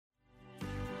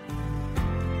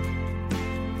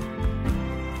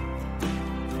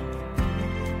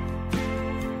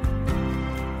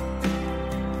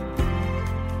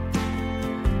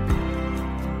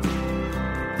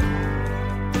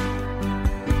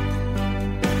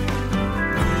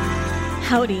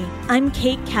Howdy, I'm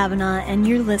Kate Kavanaugh, and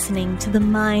you're listening to the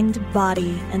Mind,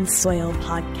 Body, and Soil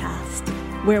podcast,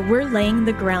 where we're laying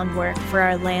the groundwork for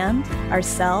our land,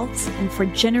 ourselves, and for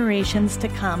generations to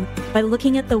come by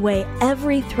looking at the way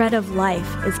every thread of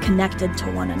life is connected to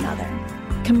one another.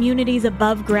 Communities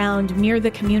above ground mirror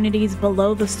the communities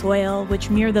below the soil, which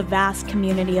mirror the vast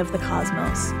community of the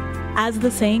cosmos. As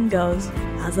the saying goes,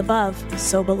 as above,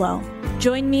 so below.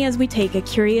 Join me as we take a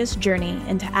curious journey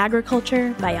into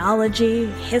agriculture, biology,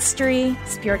 history,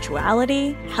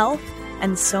 spirituality, health,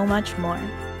 and so much more.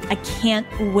 I can't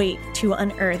wait to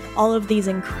unearth all of these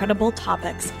incredible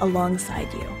topics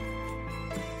alongside you.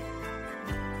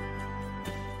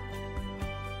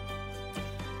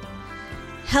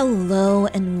 Hello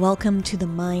and welcome to the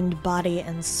Mind, Body,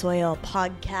 and Soil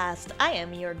podcast. I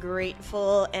am your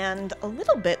grateful and a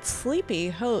little bit sleepy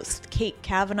host, Kate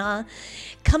Kavanaugh,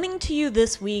 coming to you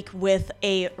this week with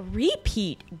a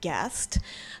repeat guest,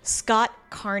 Scott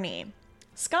Carney.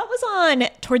 Scott was on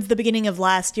towards the beginning of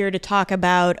last year to talk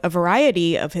about a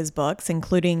variety of his books,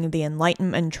 including The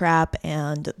Enlightenment Trap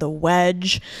and The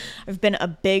Wedge. I've been a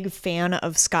big fan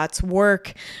of Scott's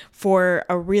work for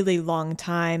a really long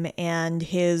time, and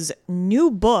his new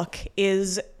book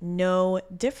is no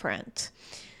different.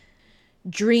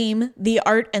 Dream, The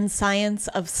Art and Science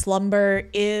of Slumber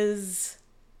is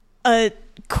a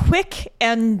quick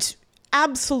and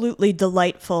absolutely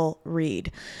delightful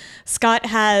read. Scott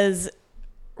has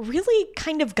really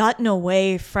kind of gotten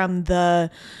away from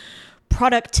the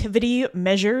productivity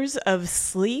measures of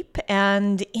sleep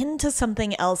and into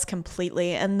something else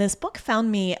completely. And this book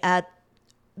found me at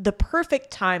the perfect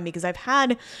time because I've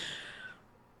had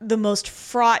the most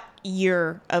fraught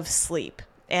year of sleep.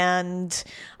 And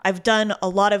I've done a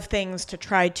lot of things to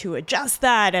try to adjust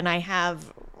that. And I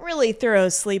have really thorough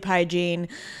sleep hygiene,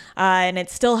 and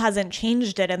it still hasn't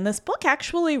changed it. And this book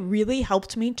actually really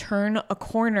helped me turn a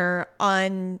corner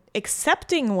on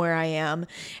accepting where I am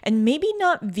and maybe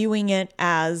not viewing it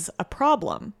as a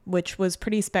problem, which was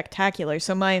pretty spectacular.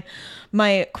 So my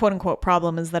quote unquote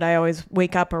problem is that I always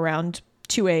wake up around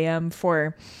 2 a.m.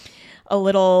 for a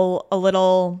little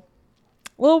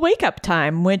wake up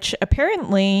time, which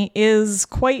apparently is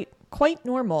quite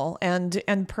normal and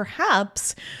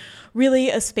perhaps really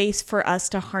a space for us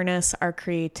to harness our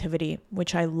creativity,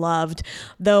 which I loved.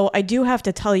 Though I do have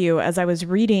to tell you, as I was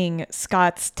reading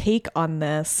Scott's take on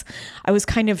this, I was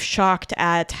kind of shocked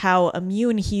at how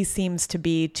immune he seems to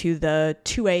be to the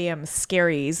 2 a.m.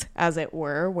 scaries, as it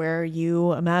were, where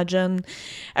you imagine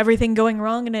everything going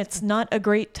wrong and it's not a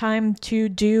great time to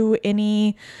do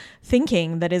any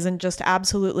thinking that isn't just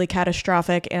absolutely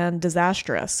catastrophic and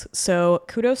disastrous. So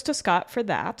kudos to Scott for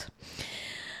that.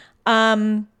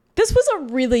 This was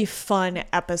a really fun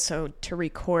episode to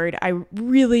record. I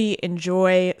really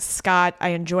enjoy Scott. I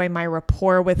enjoy my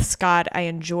rapport with Scott. I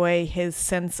enjoy his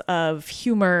sense of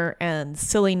humor and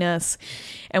silliness.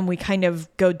 And we kind of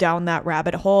go down that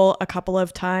rabbit hole a couple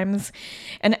of times.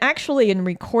 And actually, in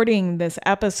recording this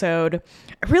episode,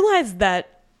 I realized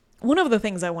that one of the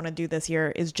things I want to do this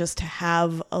year is just to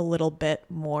have a little bit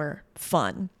more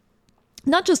fun.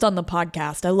 Not just on the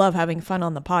podcast. I love having fun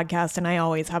on the podcast, and I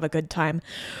always have a good time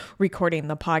recording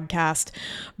the podcast,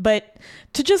 but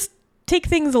to just take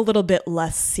things a little bit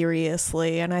less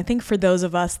seriously. And I think for those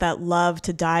of us that love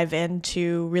to dive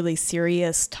into really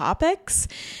serious topics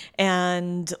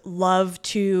and love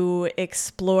to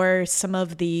explore some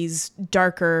of these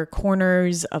darker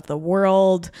corners of the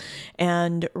world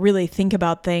and really think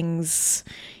about things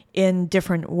in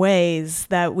different ways,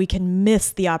 that we can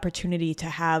miss the opportunity to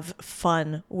have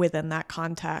fun within that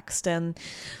context. And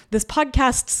this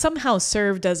podcast somehow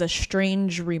served as a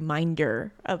strange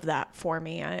reminder of that for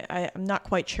me. I'm not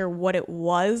quite sure what it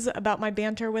was about my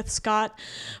banter with Scott,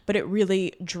 but it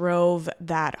really drove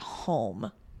that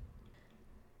home.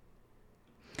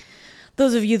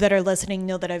 Those of you that are listening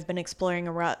know that I've been exploring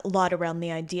a lot around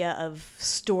the idea of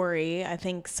story. I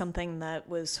think something that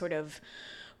was sort of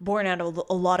born out of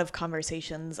a lot of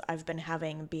conversations I've been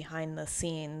having behind the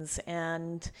scenes.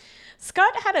 And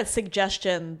Scott had a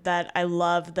suggestion that I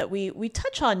love that we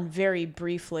touch on very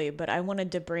briefly, but I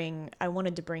wanted to bring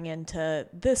into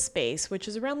this space, which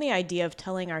is around the idea of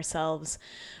telling ourselves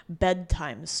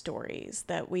bedtime stories,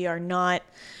 that we are not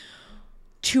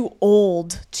too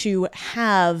old to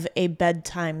have a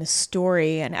bedtime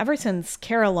story. And ever since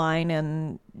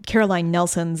Caroline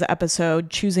Nelson's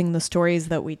episode, Choosing the Stories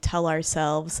That We Tell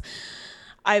Ourselves,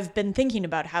 I've been thinking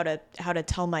about how to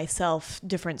tell myself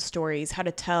different stories, how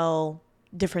to tell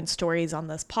different stories on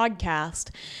this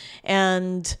podcast.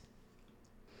 And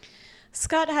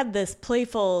Scott had this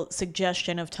playful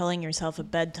suggestion of telling yourself a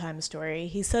bedtime story.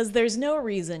 He says there's no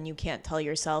reason you can't tell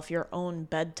yourself your own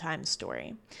bedtime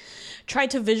story. Try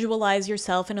to visualize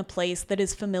yourself in a place that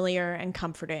is familiar and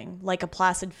comforting, like a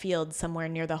placid field somewhere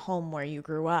near the home where you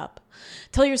grew up.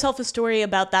 Tell yourself a story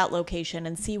about that location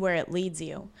and see where it leads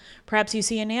you. Perhaps you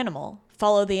see an animal.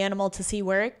 Follow the animal to see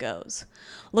where it goes.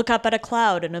 Look up at a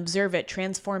cloud and observe it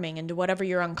transforming into whatever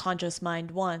your unconscious mind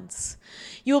wants.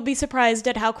 You will be surprised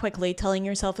at how quickly telling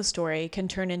yourself a story can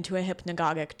turn into a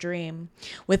hypnagogic dream.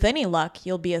 With any luck,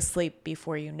 you'll be asleep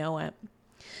before you know it.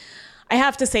 I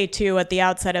have to say, too, at the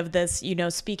outset of this,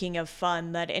 speaking of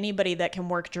fun, that anybody that can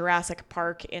work Jurassic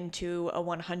Park into a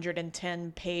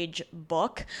 110-page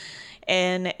book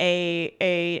in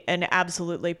an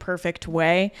absolutely perfect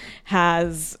way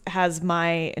has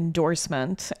my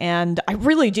endorsement. And I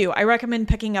really do. I recommend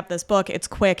picking up this book. It's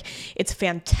quick. It's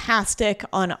fantastic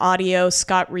on audio.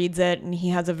 Scott reads it, and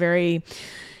he has a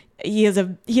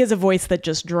voice that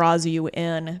just draws you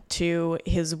in to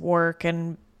his work,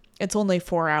 and it's only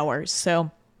 4 hours,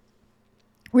 so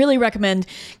really recommend.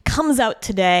 Comes out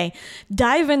today.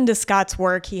 Dive into Scott's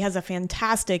work. He has a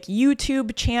fantastic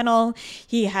YouTube channel.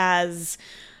 He has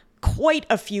quite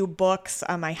a few books.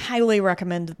 I highly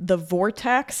recommend The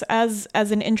Vortex as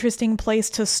an interesting place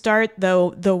to start,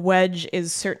 though The Wedge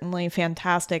is certainly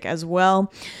fantastic as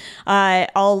well.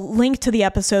 I'll link to the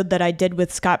episode that I did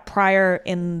with Scott Pryor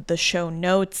in the show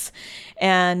notes.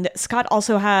 And Scott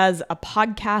also has a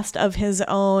podcast of his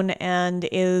own and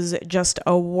is just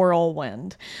a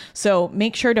whirlwind. So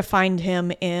make sure to find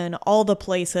him in all the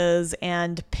places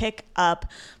and pick up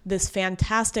this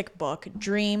fantastic book,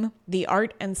 Dream: The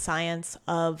Art and Science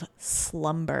of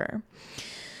Slumber.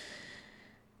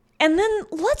 And then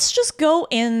let's just go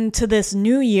into this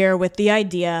new year with the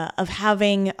idea of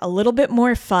having a little bit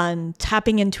more fun,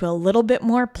 tapping into a little bit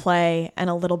more play and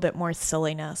a little bit more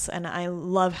silliness. And I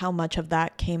love how much of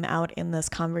that came out in this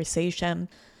conversation.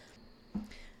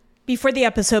 Before the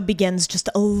episode begins, just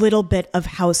a little bit of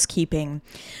housekeeping.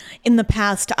 In the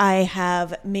past, I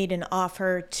have made an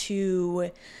offer to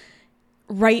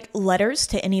write letters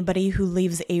to anybody who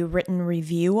leaves a written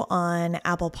review on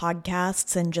Apple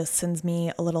Podcasts and just sends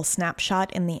me a little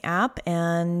snapshot in the app.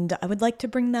 And I would like to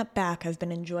bring that back. I've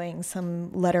been enjoying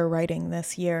some letter writing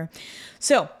this year.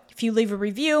 So if you leave a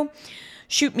review,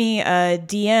 shoot me a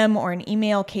DM or an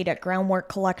email,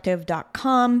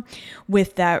 kate@groundworkcollective.com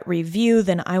with that review.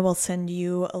 Then I will send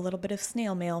you a little bit of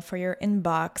snail mail for your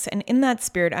inbox. And in that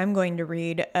spirit, I'm going to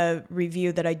read a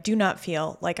review that I do not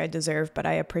feel like I deserve, but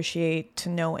I appreciate to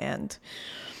no end.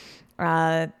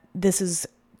 This is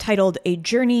titled A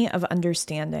Journey of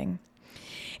Understanding.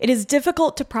 It is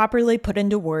difficult to properly put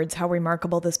into words how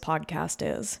remarkable this podcast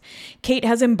is. Kate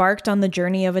has embarked on the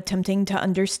journey of attempting to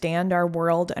understand our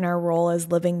world and our role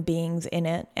as living beings in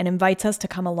it, and invites us to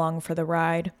come along for the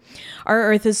ride. Our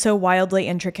Earth is so wildly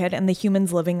intricate, and the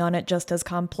humans living on it just as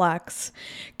complex.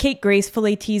 Kate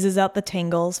gracefully teases out the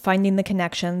tangles, finding the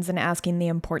connections and asking the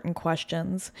important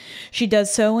questions. She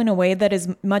does so in a way that is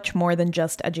much more than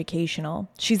just educational.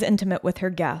 She's intimate with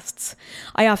her guests.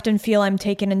 I often feel I'm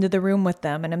taken into the room with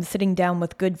them, and I'm sitting down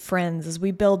with good friends as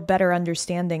we build better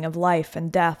understanding of life and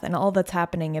death and all that's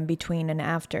happening in between and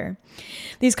after.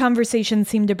 These conversations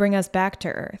seem to bring us back to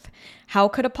Earth. How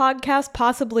could a podcast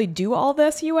possibly do all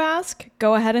this, you ask?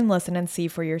 Go ahead and listen and see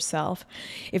for yourself.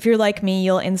 If you're like me,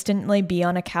 you'll instantly be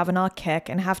on a Kavanaugh kick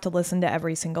and have to listen to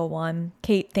every single one.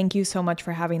 Kate, thank you so much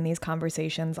for having these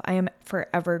conversations. I am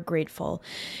forever grateful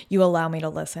you allow me to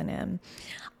listen in.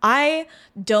 I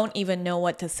don't even know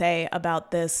what to say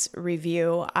about this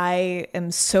review. I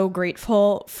am so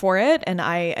grateful for it, and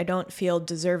I don't feel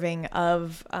deserving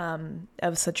of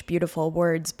such beautiful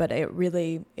words, but it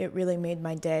really made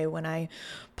my day when I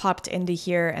popped into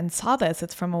here and saw this.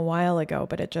 It's from a while ago,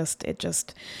 but it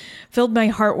just filled my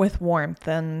heart with warmth.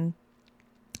 And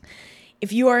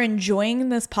if you are enjoying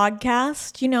this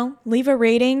podcast, leave a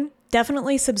rating.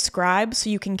 Definitely subscribe so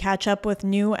you can catch up with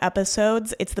new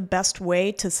episodes. It's the best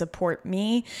way to support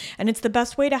me, and it's the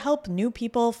best way to help new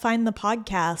people find the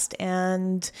podcast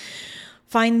and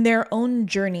find their own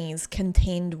journeys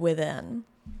contained within.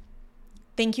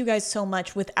 Thank you guys so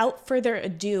much. Without further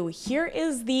ado, here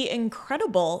is the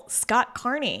incredible Scott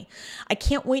Carney. I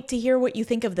can't wait to hear what you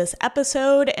think of this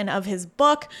episode and of his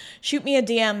book. Shoot me a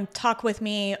DM, talk with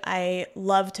me. I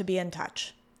love to be in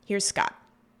touch. Here's Scott.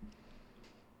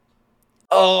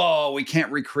 Oh, we can't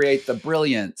recreate the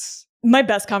brilliance. My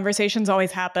best conversations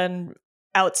always happen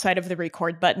outside of the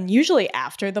record button, usually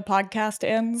after the podcast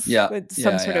ends. Yeah.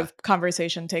 Some sort of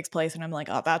conversation takes place, and I'm like,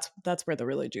 oh, that's where the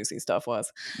really juicy stuff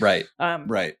was. Right.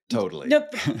 Right. Totally. No,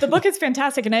 the book is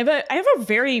fantastic, and I have a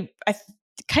very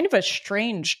kind of a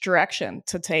strange direction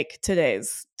to take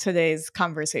today's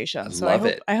conversation.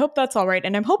 I hope that's all right.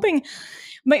 And I'm hoping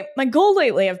my goal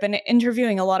lately, I've been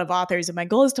interviewing a lot of authors, and my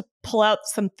goal is to pull out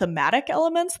some thematic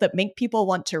elements that make people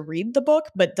want to read the book,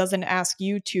 but doesn't ask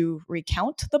you to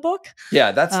recount the book.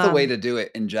 Yeah, that's the way to do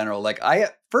it in general. Like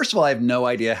first of all, I have no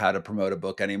idea how to promote a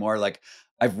book anymore. Like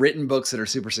I've written books that are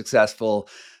super successful,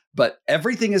 but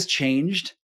everything has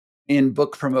changed in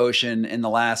book promotion in the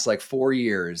last like 4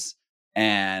 years.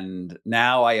 And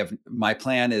now my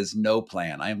plan is no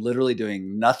plan. I am literally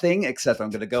doing nothing except I'm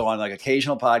going to go on like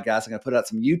occasional podcasts. I'm going to put out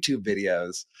some YouTube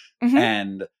videos. Mm-hmm.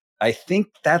 And I think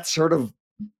that's sort of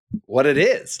what it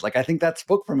is. Like, I think that's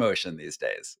book promotion these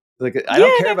days. Like, I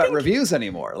don't care about reviews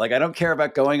anymore. Like, I don't care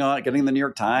about going on, getting the New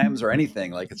York Times or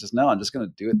anything. Like, it's just, no, I'm just going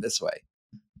to do it this way.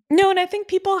 No, and I think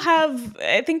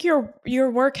I think your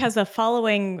work has a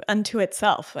following unto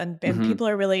itself, and mm-hmm. people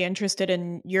are really interested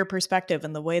in your perspective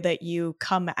and the way that you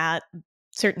come at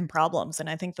certain problems. And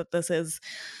I think that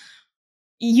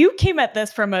you came at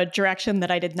this from a direction that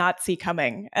I did not see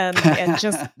coming, and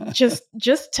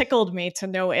just tickled me to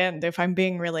no end, if I'm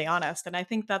being really honest. And I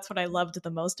think that's what I loved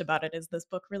the most about it, is this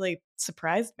book really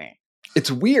surprised me.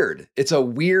 It's weird. It's a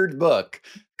weird book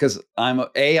because I'm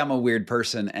a weird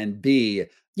person, and B,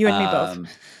 you and me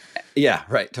both. Yeah,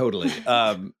 right. Totally.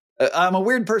 I'm a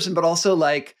weird person, but also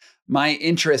like my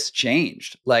interests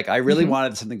changed. Like I really mm-hmm.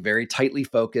 wanted something very tightly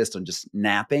focused on just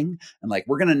napping, and like,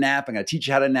 we're going to nap. I'm going to teach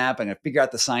you how to nap. I'm going to figure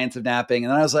out the science of napping.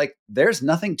 And then I was like, there's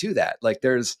nothing to that. Like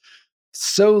there's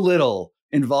so little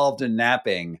involved in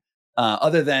napping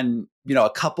other than, a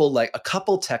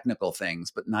couple technical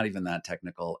things, but not even that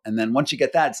technical. And then once you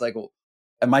get that, it's like, well,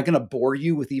 am I going to bore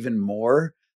you with even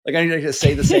more? Like I need to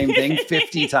say the same thing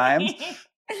 50 times.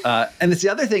 And it's the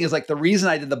other thing is like the reason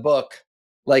I did the book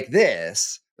like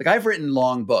this, like I've written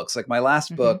long books. Like my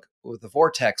last mm-hmm. book with The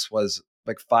Vortex was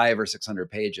like 500 or 600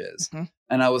 pages. Mm-hmm.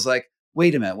 And I was like,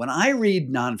 wait a minute, when I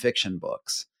read nonfiction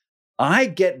books, I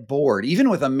get bored, even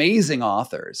with amazing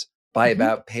authors, by mm-hmm.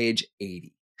 about page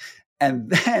 80. And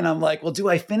then I'm like, well, do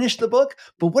I finish the book?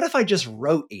 But what if I just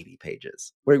wrote 80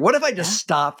 pages? What if I just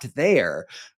stopped there?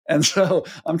 And so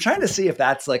I'm trying to see if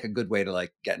that's like a good way to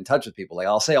like get in touch with people. Like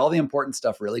I'll say all the important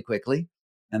stuff really quickly,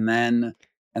 and then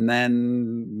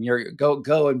you're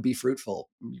go and be fruitful,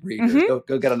 readers. Mm-hmm.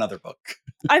 Go get another book.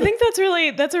 I think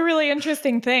that's a really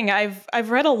interesting thing. I've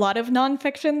read a lot of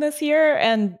nonfiction this year,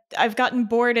 and I've gotten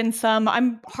bored in some.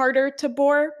 I'm harder to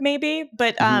bore maybe,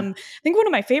 but mm-hmm. I think one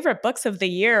of my favorite books of the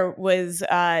year was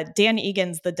Dan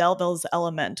Egan's The Delville's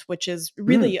Element, which is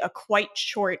really a quite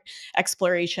short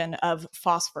exploration of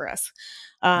phosphorus.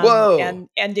 Whoa.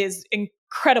 And is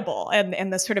incredible,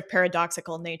 and the sort of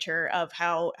paradoxical nature of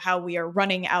how we are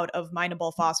running out of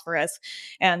mineable phosphorus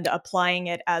and applying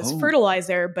it as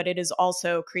fertilizer, but it is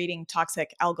also creating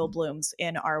toxic algal blooms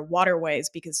in our waterways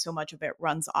because so much of it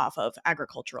runs off of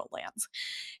agricultural lands.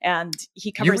 And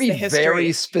he covers the history.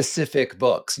 Very specific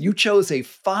books. You chose a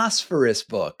phosphorus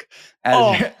book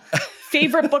as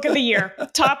favorite book of the year.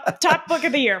 Top book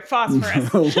of the year,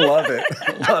 Phosphorus. Love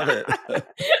it.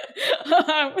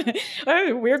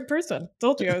 I'm a weird person.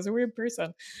 Told you I was a weird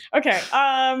person. Okay.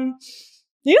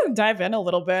 You can dive in a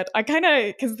little bit. I kind of,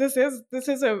 because this is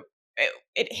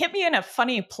it hit me in a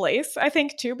funny place, I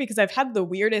think, too, because I've had the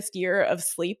weirdest year of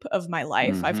sleep of my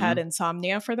life. Mm-hmm. I've had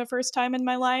insomnia for the first time in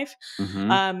my life.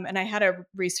 Mm-hmm. And I had a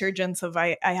resurgence of,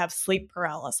 I have sleep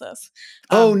paralysis.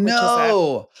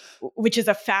 Which is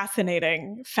a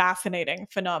fascinating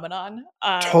phenomenon.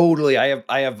 Totally.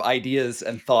 I have ideas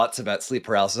and thoughts about sleep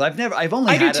paralysis. I've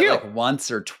only had it like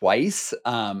once or twice.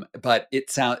 But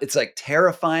it's like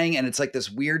terrifying. And it's like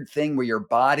this weird thing where your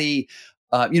body,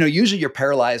 usually you're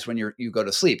paralyzed when you go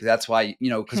to sleep. That's why,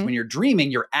 because mm-hmm. when you're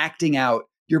dreaming, you're acting out,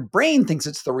 your brain thinks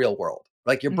it's the real world.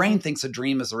 Like your brain mm-hmm. thinks a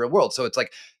dream is the real world. So it's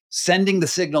like sending the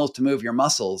signals to move your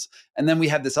muscles. And then we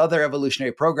have this other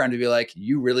evolutionary program to be like,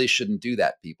 you really shouldn't do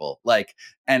that, people. Like,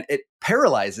 and it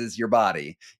paralyzes your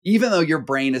body, even though your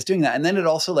brain is doing that. And then it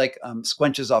also like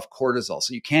squenches off cortisol.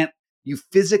 So you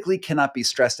physically cannot be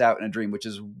stressed out in a dream, which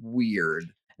is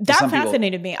weird. That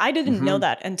fascinated me. I didn't mm-hmm. know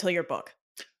that until your book.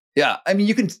 Yeah. I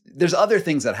mean, there's other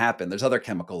things that happen. There's other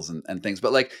chemicals and things,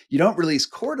 but like you don't release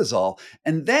cortisol.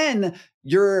 And then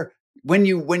when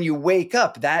you wake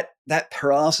up, that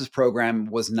paralysis program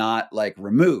was not like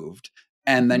removed.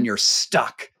 And then you're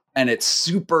stuck and it's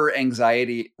super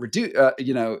anxiety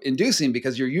inducing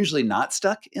because you're usually not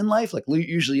stuck in life. Like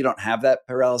usually you don't have that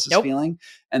paralysis feeling,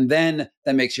 and then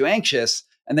that makes you anxious,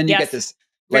 and then you get this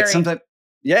like sometimes.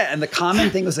 Yeah, and the common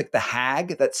thing was like the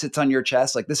hag that sits on your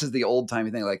chest. Like this is the old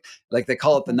timey thing. Like they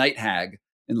call it the night hag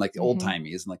in like the old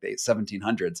timies in like the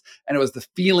 1700s, and it was the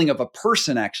feeling of a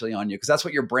person actually on you, because that's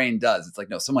what your brain does. It's like,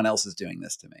 no, someone else is doing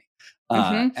this to me.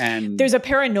 And there's a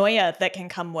paranoia that can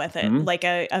come with it, like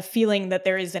a feeling that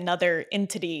there is another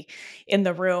entity in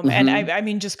the room. And I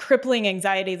mean, just crippling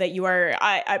anxiety that you are,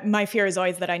 my fear is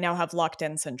always that I now have locked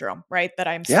in syndrome, right? That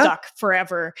I'm stuck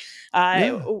forever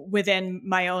within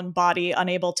my own body,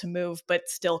 unable to move, but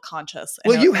still conscious.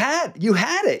 Well, you had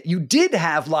it. You did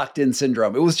have locked in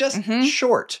syndrome. It was just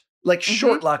short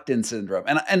locked in syndrome.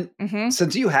 And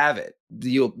since you have it,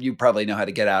 you probably know how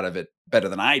to get out of it better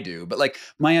than I do. But like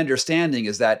my understanding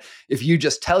is that if you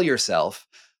just tell yourself,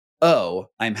 oh,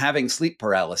 I'm having sleep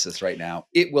paralysis right now,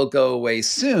 it will go away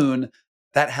soon.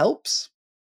 That helps.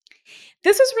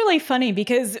 This is really funny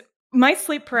because my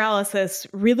sleep paralysis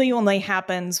really only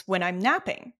happens when I'm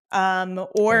napping,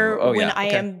 or when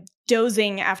I am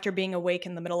dozing after being awake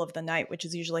in the middle of the night, which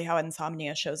is usually how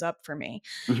insomnia shows up for me.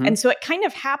 And so it kind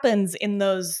of happens in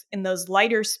those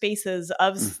lighter spaces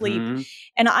of sleep.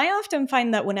 And I often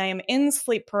find that when I am in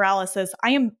sleep paralysis, I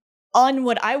am on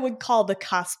what I would call the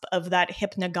cusp of that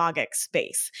hypnagogic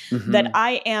space, that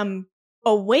I am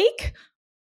awake,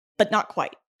 but not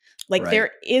quite. Like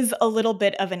there is a little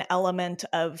bit of an element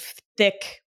of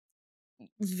thick,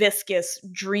 viscous,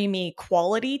 dreamy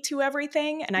quality to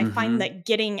everything. And I find that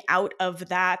getting out of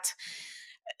that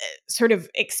sort of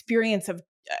experience of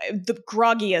the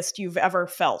groggiest you've ever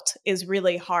felt is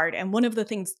really hard. And one of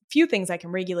the few things I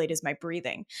can regulate is my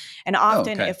breathing. And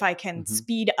often if I can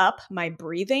speed up my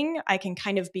breathing, I can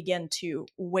kind of begin to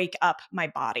wake up my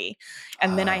body.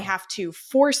 And then I have to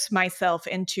force myself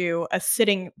into a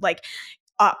sitting, like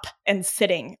up and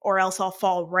sitting, or else I'll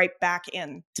fall right back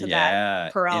into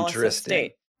that paralysis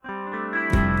state.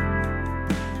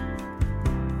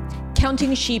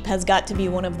 Counting sheep has got to be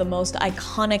one of the most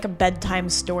iconic bedtime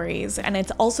stories, and it's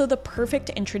also the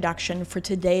perfect introduction for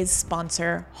today's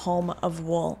sponsor, Home of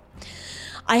Wool.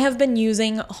 I have been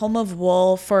using Home of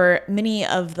Wool for many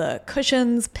of the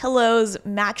cushions, pillows,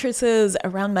 mattresses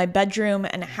around my bedroom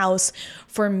and house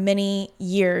for many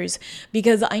years,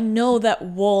 because I know that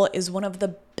wool is one of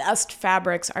the best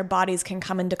fabrics our bodies can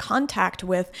come into contact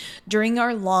with during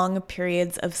our long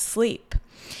periods of sleep.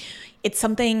 It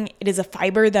is a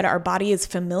fiber that our body is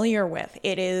familiar with.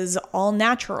 It is all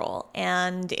natural.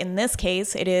 And in this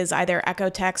case, it is either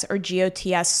Ecotex or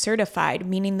GOTS certified,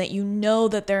 meaning that you know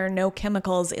that there are no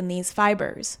chemicals in these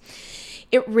fibers.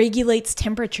 It regulates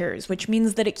temperatures, which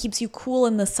means that it keeps you cool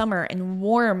in the summer and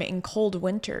warm in cold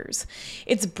winters.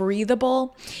 It's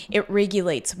breathable. It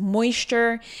regulates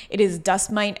moisture. It is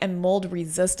dust mite and mold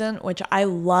resistant, which I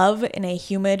love in a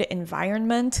humid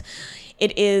environment.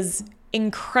 It is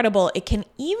incredible. It can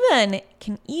even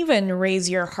raise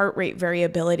your heart rate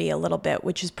variability a little bit,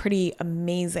 which is pretty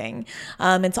amazing.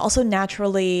 It's also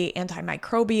naturally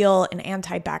antimicrobial and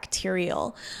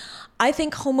antibacterial. I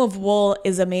think Home of Wool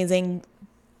is amazing,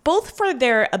 both for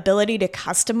their ability to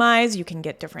customize. You can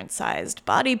get different sized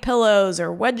body pillows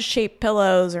or wedge-shaped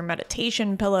pillows or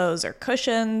meditation pillows or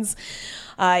cushions,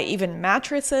 even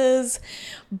mattresses,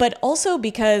 but also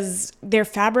because their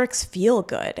fabrics feel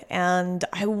good. And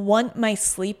I want my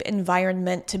sleep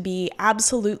environment to be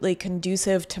absolutely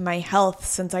conducive to my health,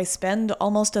 since I spend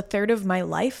almost a third of my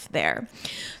life there.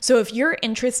 So if you're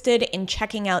interested in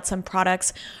checking out some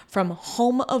products from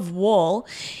Home of Wool,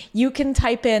 you can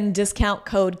type in discount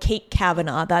code Kate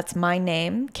Kavanaugh. That's my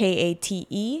name,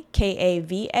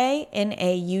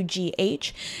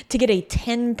 KateKavaNaugh, to get a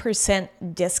 10%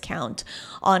 discount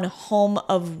on Home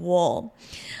of Wool.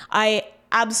 I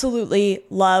absolutely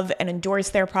love and endorse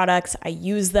their products. I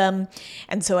use them.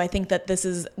 And so I think that this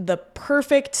is the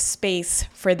perfect space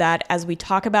for that as we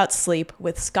talk about sleep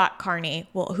with Scott Carney,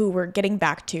 who we're getting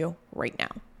back to right now.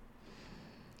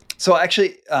 So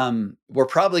actually, we're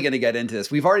probably going to get into this.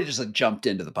 We've already just jumped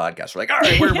into the podcast. We're like, all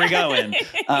right, where are we going?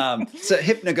 So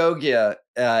hypnagogia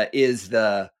is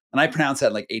and I pronounce that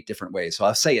in like 8 different ways. So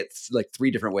I'll say it like 3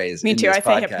 different ways. Me too. I say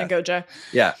hypnagogia.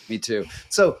 Yeah, me too.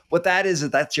 So what that is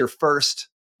that's your first,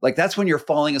 like that's when you're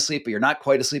falling asleep, but you're not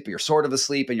quite asleep, but you're sort of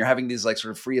asleep, and you're having these like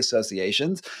sort of free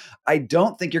associations. I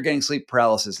don't think you're getting sleep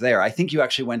paralysis there. I think you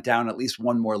actually went down at least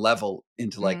one more level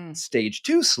into like stage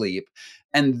 2 sleep,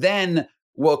 and then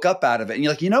woke up out of it. And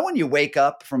you're like, when you wake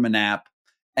up from a nap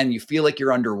and you feel like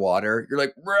you're underwater, you're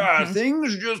like,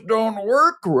 things just don't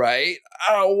work right.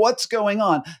 What's going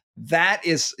on?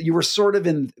 you were sort of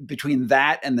in between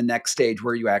that and the next stage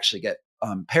where you actually get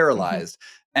paralyzed.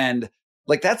 And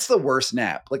like, that's the worst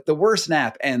nap. Like, the worst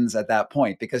nap ends at that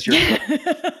point because you're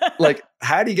like,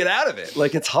 how do you get out of it?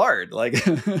 Like, it's hard. Like,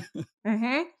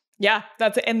 Yeah,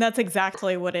 that's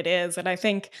exactly what it is. And I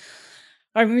think,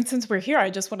 I mean, since we're here, I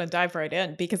just want to dive right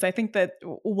in, because I think that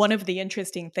one of the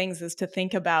interesting things is to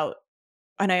think about,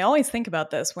 and I always think about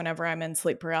this whenever I'm in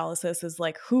sleep paralysis, is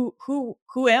like, who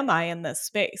am I in this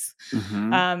space?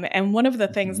 And one of the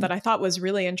things that I thought was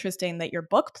really interesting that your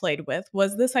book played with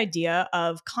was this idea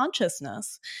of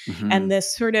consciousness, and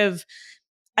this sort of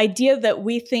idea that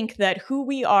we think that who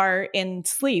we are in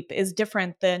sleep is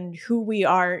different than who we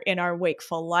are in our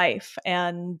wakeful life,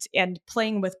 and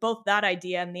playing with both that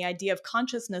idea and the idea of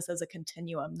consciousness as a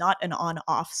continuum, not an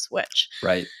on-off switch.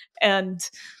 right. And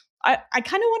I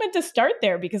kind of wanted to start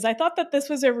there because I thought that this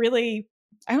was a really,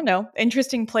 I don't know,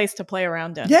 interesting place to play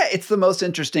around in. Yeah, it's the most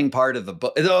interesting part of the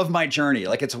book, of my journey.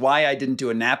 Like, it's why I didn't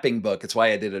do a napping book. It's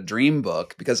why I did a dream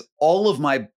book, because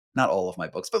not all of my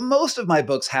books, but most of my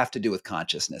books have to do with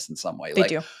consciousness in some way. They like,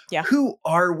 do. Yeah. Who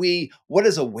are we? What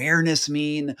does awareness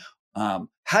mean?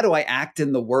 How do I act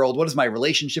in the world? What is my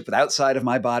relationship with outside of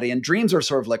my body? And dreams are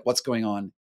sort of like what's going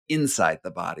on inside the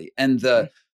body. And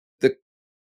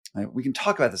we can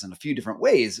talk about this in a few different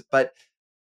ways, but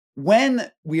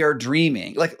when we are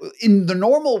dreaming, like in the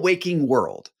normal waking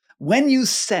world, when you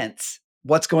sense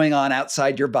what's going on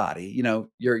outside your body, you know,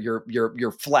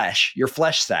 your flesh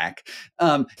sack,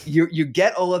 you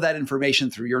get all of that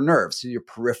information through your nerves, through your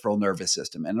peripheral nervous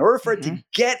system. And in order for it to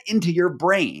get into your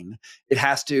brain, it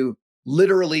has to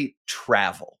literally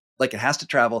travel. Like, it has to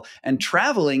travel, and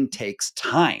traveling takes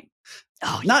time.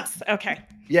 Oh, yes. Okay.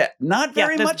 Yeah, not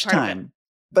very much time,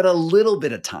 but a little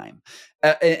bit of time.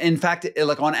 In fact,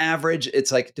 like on average,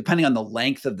 it's like, depending on the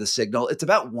length of the signal, it's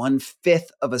about 1/5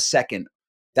 of a second.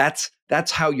 That's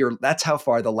how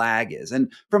far the lag is.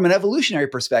 And from an evolutionary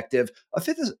perspective,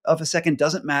 1/5 of a second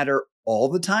doesn't matter all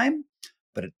the time,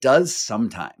 but it does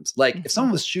sometimes. Like, if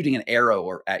someone was shooting an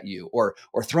arrow at you, or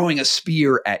throwing a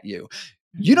spear at you,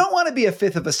 you don't want to be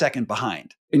 1/5 of a second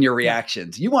behind in your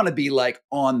reactions. You want to be like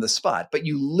on the spot, but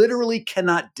you literally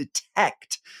cannot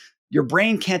detect. Your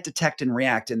brain can't detect and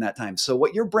react in that time. So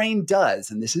what your brain does,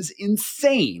 and this is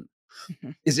insane,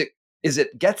 is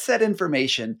it gets that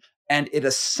information and it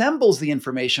assembles the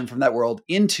information from that world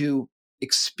into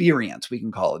experience, we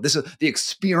can call it. This is the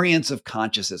experience of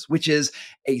consciousness, which is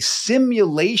a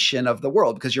simulation of the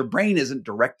world, because your brain isn't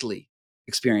directly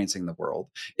experiencing the world.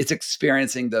 It's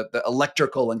experiencing the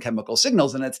electrical and chemical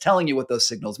signals, and it's telling you what those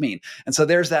signals mean. And so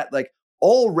there's that, like,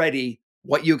 already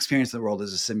what you experience in the world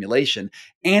is a simulation,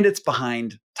 and it's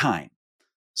behind time.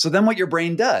 So then what your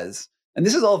brain does, and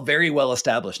this is all very well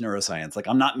established neuroscience, like,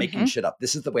 I'm not making shit up.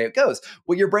 This is the way it goes.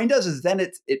 What your brain does is then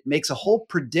it makes a whole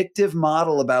predictive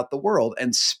model about the world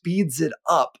and speeds it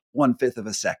up 1/5 of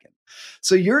a second.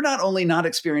 So you're not only not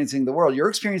experiencing the world, you're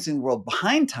experiencing the world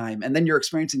behind time, and then you're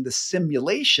experiencing the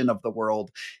simulation of the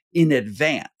world in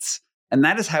advance. And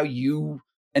that is how you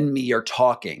and me are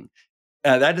talking.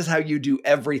 That is how you do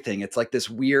everything. It's like this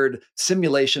weird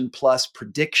simulation plus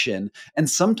prediction. And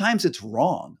sometimes it's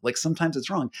wrong. Like, sometimes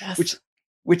it's wrong, Yes.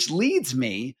 which leads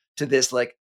me to this,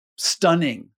 like,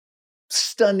 stunning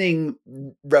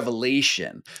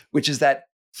revelation, which is that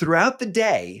throughout the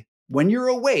day, when you're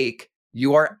awake,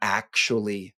 you are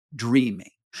actually dreaming.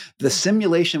 The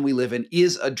simulation we live in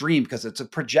is a dream because it's a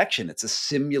projection. It's a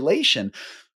simulation.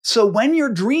 So when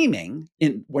you're dreaming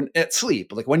when at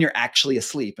sleep, like when you're actually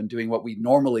asleep and doing what we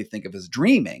normally think of as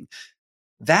dreaming,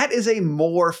 that is a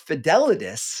more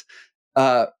fidelitous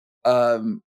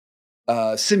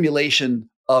simulation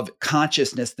of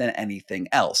consciousness than anything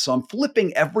else. So I'm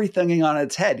flipping everything on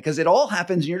its head, because it all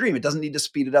happens in your dream. It doesn't need to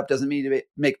speed it up, doesn't need to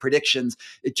make predictions.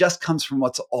 It just comes from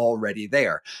what's already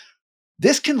there.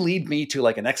 This can lead me to,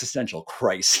 like, an existential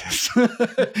crisis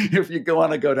if you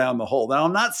go down the hole. Now,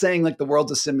 I'm not saying like the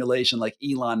world's a simulation like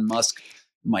Elon Musk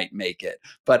might make it,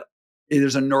 but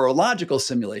there's a neurological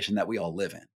simulation that we all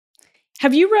live in.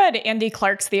 Have you read Andy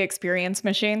Clark's The Experience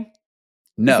Machine?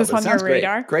 No, is this on your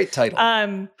radar? Great title.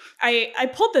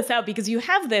 I pulled this out because you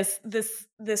have this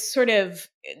sort of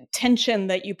tension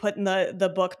that you put in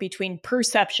the book between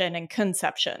perception and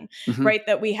conception, right?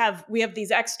 That we have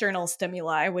these external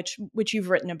stimuli, which you've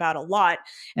written about a lot,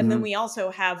 and then we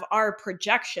also have our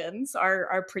projections,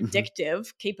 our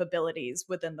predictive capabilities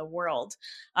within the world.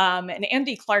 And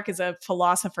Andy Clark is a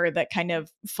philosopher that kind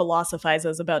of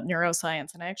philosophizes about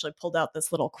neuroscience, and I actually pulled out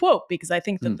this little quote because I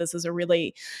think that this is a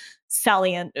really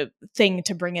salient thing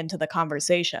to bring into the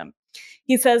conversation.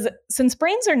 He says, since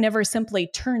brains are never simply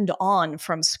turned on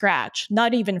from scratch,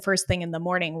 not even first thing in the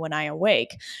morning when I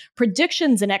awake,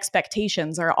 predictions and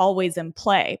expectations are always in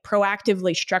play,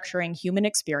 proactively structuring human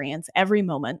experience every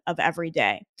moment of every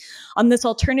day. On this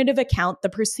alternative account, the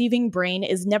perceiving brain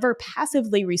is never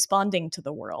passively responding to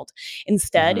the world.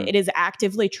 Instead, it is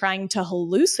actively trying to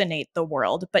hallucinate the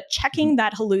world, but checking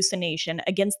that hallucination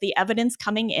against the evidence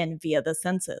coming in via the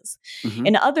senses.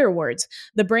 In other words,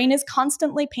 the brain is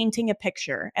constantly painting a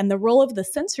picture, and the role of the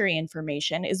sensory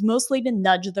information is mostly to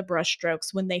nudge the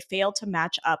brushstrokes when they fail to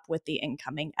match up with the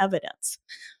incoming evidence.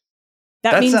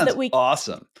 That means sounds that we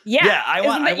awesome. Yeah.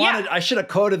 I should have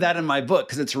quoted that in my book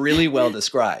because it's really well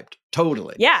described.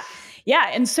 Totally. Yeah.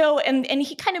 And so and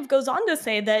he kind of goes on to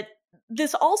say that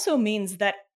this also means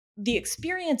that the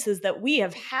experiences that we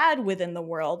have had within the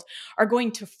world are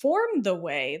going to form the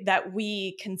way that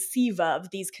we conceive of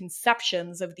these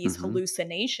conceptions of these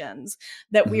hallucinations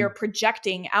that we are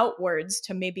projecting outwards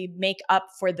to maybe make up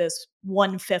for this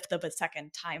 1/5 of a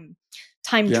second time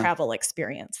travel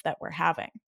experience that we're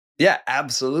having. Yeah,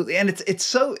 absolutely. And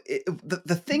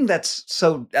the thing that's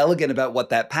so elegant about what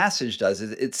that passage does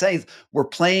is it says we're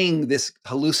playing this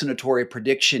hallucinatory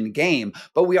prediction game,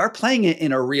 but we are playing it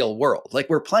in a real world.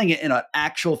 Like we're playing it in an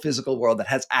actual physical world that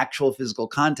has actual physical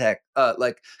contact,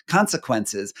 like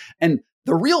consequences. And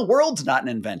the real world's not an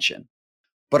invention,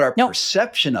 but our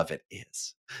perception of it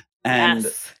is. And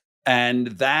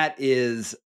that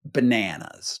is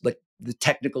bananas. Like the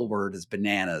technical word is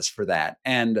bananas for that.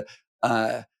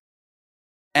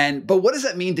 But what does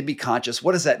that mean to be conscious?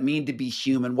 What does that mean to be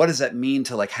human? What does that mean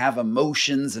to like have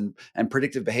emotions and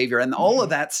predictive behavior? And all of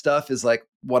that stuff is like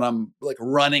what I'm like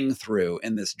running through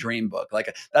in this dream book.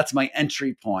 Like that's my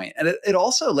entry point. And it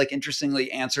also like interestingly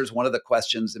answers one of the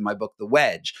questions in my book, The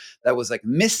Wedge, that was like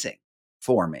missing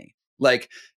for me. Like,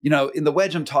 in The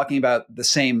Wedge, I'm talking about the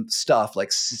same stuff,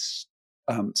 like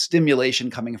stimulation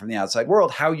coming from the outside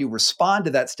world. How you respond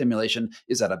to that stimulation,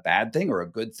 is that a bad thing or a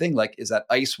good thing? Like, is that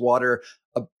ice water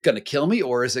going to kill me,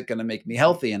 or is it going to make me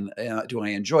healthy? And do I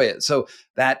enjoy it? So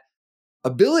that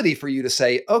ability for you to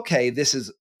say, okay, this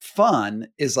is fun,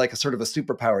 is like a sort of a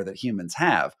superpower that humans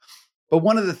have. But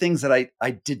one of the things that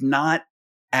I did not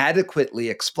adequately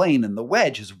explain in The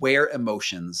Wedge is where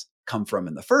emotions come from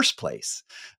in the first place.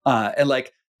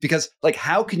 Because like,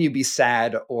 how can you be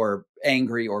sad or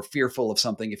angry or fearful of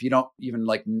something if you don't even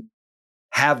like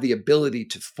have the ability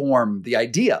to form the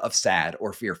idea of sad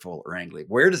or fearful or angry?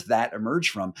 Where does that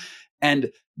emerge from?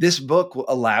 And this book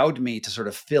allowed me to sort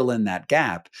of fill in that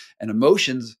gap. And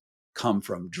emotions come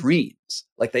from dreams.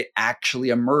 Like they actually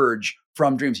emerge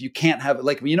from dreams. You can't have,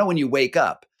 like, when you wake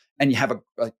up and you have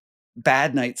a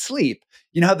bad night's sleep,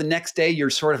 how the next day you're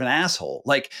sort of an asshole.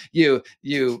 Like you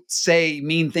say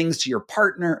mean things to your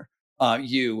partner.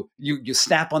 You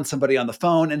snap on somebody on the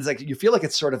phone, and it's like you feel like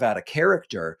it's sort of out of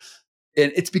character.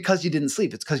 And it's because you didn't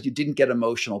sleep. It's because you didn't get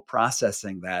emotional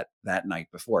processing that night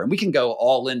before. And we can go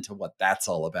all into what that's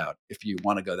all about if you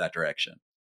want to go that direction.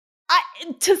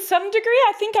 To some degree,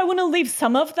 I think I want to leave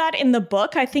some of that in the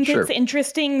book. I think it's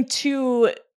interesting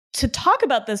to talk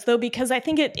about this, though, because I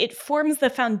think it forms the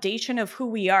foundation of who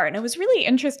we are. And I was really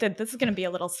interested, this is going to be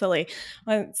a little silly,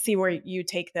 let's see where you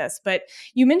take this, but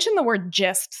you mentioned the word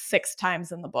gist 6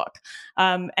 times in the book.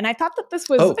 And I thought that this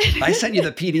was... Oh, I sent you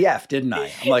the PDF, didn't I?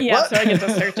 I'm like, yeah, what? So I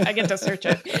get to search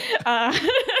it.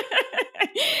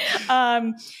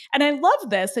 And I love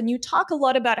this. And you talk a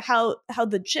lot about how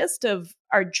the gist of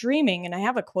our dreaming, and I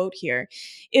have a quote here,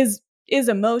 is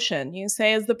emotion. You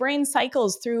say, as the brain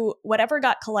cycles through whatever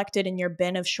got collected in your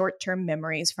bin of short-term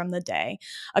memories from the day,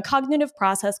 a cognitive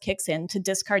process kicks in to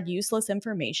discard useless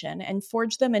information and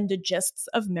forge them into gists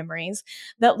of memories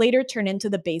that later turn into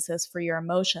the basis for your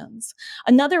emotions.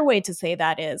 Another way to say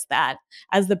that is that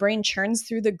as the brain churns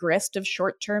through the grist of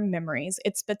short-term memories,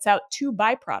 it spits out 2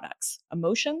 byproducts,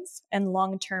 emotions and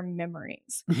long-term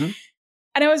memories.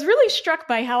 And I was really struck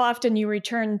by how often you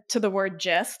return to the word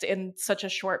gist in such a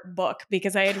short book,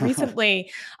 because I had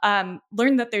recently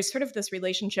learned that there's sort of this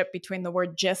relationship between the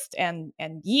word gist and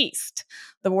yeast.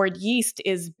 The word yeast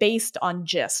is based on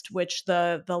gist, which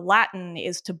the Latin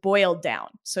is to boil down.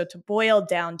 So to boil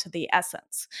down to the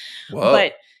essence. Whoa.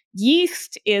 But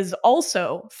yeast is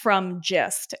also from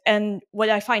gist. And what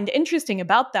I find interesting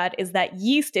about that is that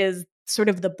yeast is sort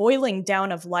of the boiling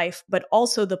down of life, but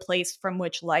also the place from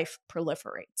which life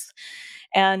proliferates.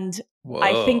 And whoa,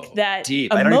 I think that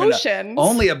deep. Emotions...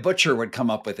 Only a butcher would come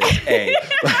up with it.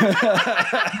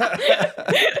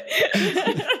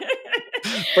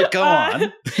 But go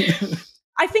on.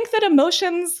 I think that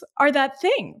emotions are that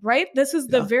thing, right? This is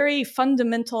the Yeah. very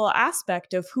fundamental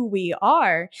aspect of who we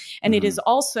are. And it is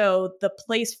also the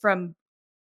place from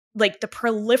like the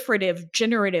proliferative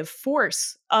generative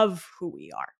force of who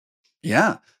we are.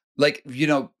 Yeah. Like, we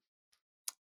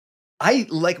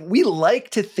like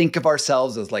to think of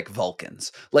ourselves as like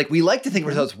Vulcans. Like we like to think of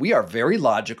ourselves, we are very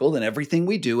logical in everything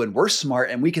we do and we're smart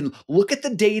and we can look at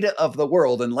the data of the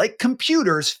world and like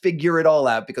computers figure it all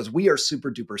out because we are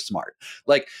super duper smart.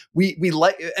 Like we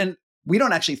like, and we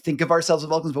don't actually think of ourselves as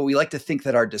Vulcans, but we like to think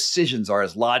that our decisions are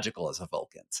as logical as the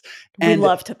Vulcans. We And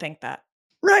love to think that.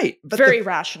 right. But very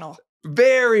rational.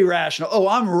 Very rational. Oh,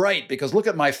 I'm right because look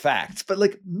at my facts. But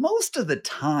like most of the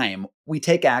time, we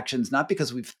take actions not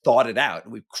because we've thought it out,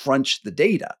 we've crunched the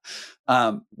data.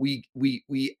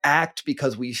 We act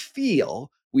because we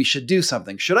feel we should do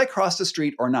something. Should I cross the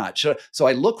street or not? So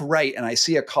I look right and I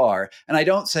see a car and I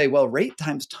don't say, well, rate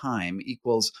times time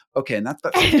equals, okay, and that's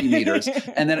about 50 meters.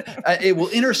 And then it will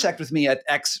intersect with me at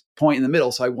X point in the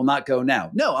middle. So I will not go now.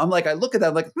 No, I'm like, I look at that,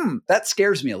 I'm like, that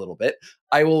scares me a little bit.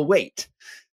 I will wait.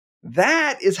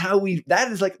 That is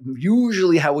like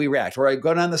usually how we react, where I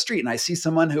go down the street and I see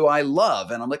someone who I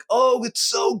love and I'm like, oh, it's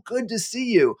so good to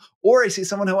see you. Or I see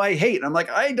someone who I hate and I'm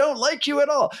like, I don't like you at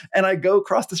all. And I go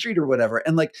across the street or whatever.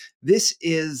 And like,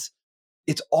 it's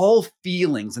all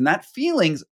feelings, and that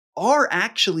feelings are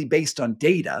actually based on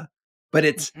data, but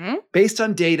it's based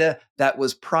on data that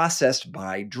was processed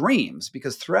by dreams,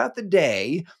 because throughout the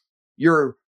day,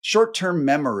 your short-term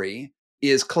memory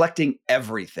is collecting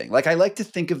everything. Like I like to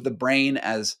think of the brain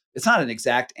as, it's not an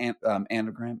exact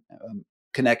anagram,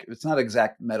 it's not an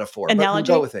exact metaphor, analogy? But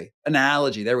we'll go with an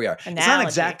analogy. There we are. It's not an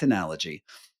exact analogy,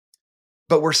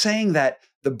 but we're saying that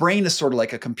the brain is sort of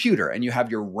like a computer, and you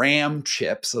have your RAM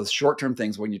chips, those short-term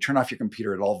things. When you turn off your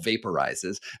computer, it all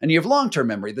vaporizes, and you have long-term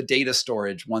memory, the data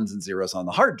storage, ones and zeros on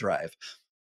the hard drive.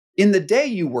 In the day,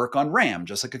 you work on RAM,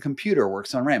 just like a computer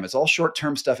works on RAM. It's all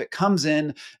short-term stuff. It comes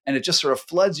in and it just sort of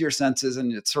floods your senses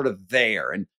and it's sort of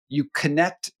there. And you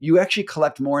actually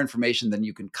collect more information than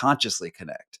you can consciously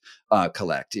collect,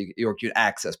 you can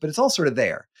access, but it's all sort of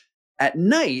there. At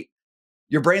night,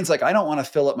 your brain's like, I don't want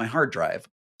to fill up my hard drive.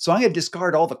 So I'm going to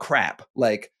discard all the crap,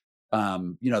 like,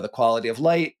 the quality of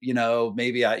light,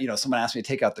 maybe someone asked me to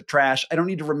take out the trash. I don't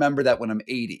need to remember that when I'm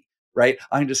 80. Right?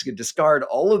 I'm just going to discard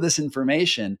all of this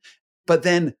information, but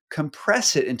then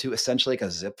compress it into essentially like a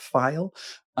zip file.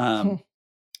 And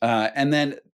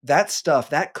then that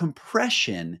stuff, that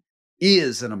compression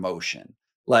is an emotion.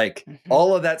 Like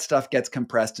all of that stuff gets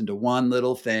compressed into one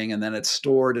little thing, and then it's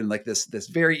stored in like this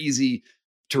very easy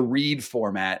to read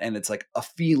format. And it's like a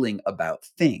feeling about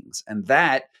things. And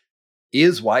that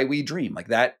is why we dream like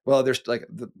that. Well, there's like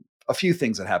a few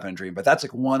things that happen in dream, but that's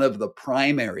like one of the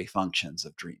primary functions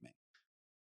of dreaming.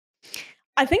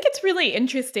 I think it's really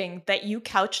interesting that you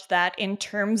couched that in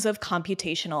terms of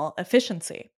computational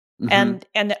efficiency. And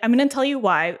I'm going to tell you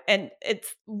why. And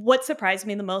it's what surprised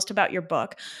me the most about your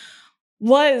book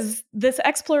was this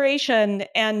exploration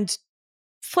and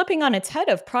flipping on its head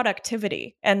of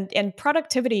productivity. And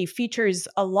productivity features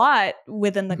a lot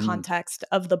within the context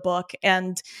of the book.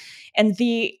 And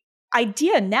the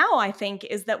idea now, I think,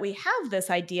 is that we have this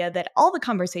idea that all the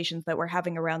conversations that we're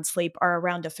having around sleep are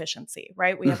around efficiency,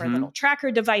 right? We have our little tracker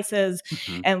devices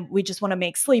and we just want to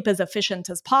make sleep as efficient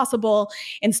as possible,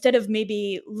 instead of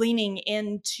maybe leaning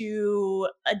into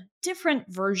a different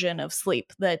version of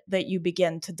sleep that you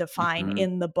begin to define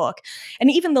in the book. And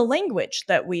even the language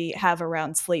that we have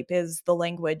around sleep is the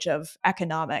language of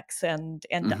economics and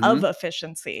of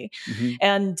efficiency.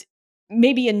 And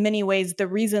maybe in many ways, the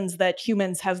reasons that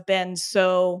humans have been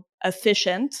so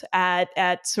efficient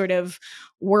at sort of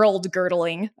world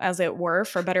girdling, as it were,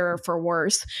 for better or for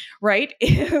worse, right,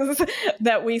 is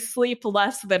that we sleep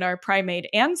less than our primate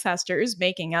ancestors,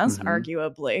 making us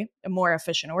arguably a more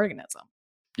efficient organism.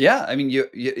 Yeah. I mean, you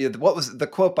what was the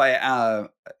quote by, I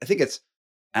think it's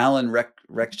Alan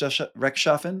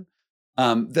Rechtschaffen?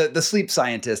 The sleep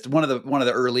scientist, one of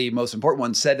the early, most important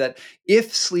ones, said that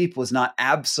if sleep was not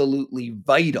absolutely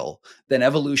vital, then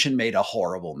evolution made a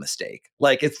horrible mistake.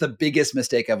 Like it's the biggest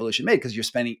mistake evolution made, because you're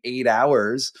spending 8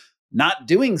 hours not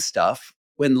doing stuff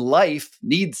when life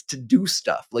needs to do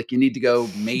stuff. Like you need to go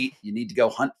mate, you need to go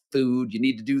hunt food, you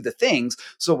need to do the things.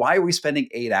 So why are we spending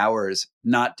 8 hours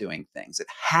not doing things? It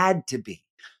had to be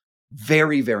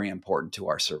very, very important to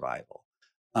our survival.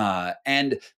 But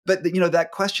that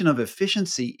question of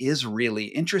efficiency is really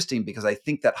interesting, because I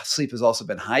think that sleep has also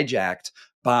been hijacked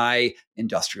by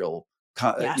industrial,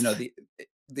 the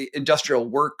industrial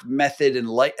work method and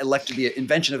the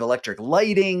invention of electric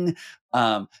lighting,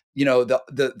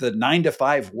 the 9 to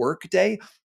 5 work day.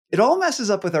 It all messes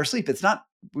up with our sleep. It's not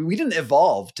we didn't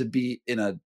evolve to be in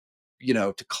a,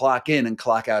 to clock in and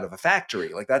clock out of a factory.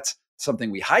 Like that's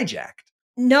something we hijacked.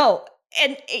 No.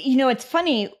 And, it's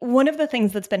funny. One of the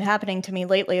things that's been happening to me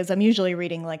lately is I'm usually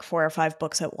reading like 4 or 5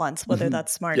 books at once, whether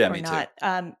that's smart Yeah, or me not.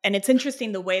 And it's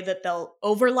interesting the way that they'll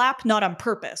overlap, not on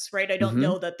purpose, right? I don't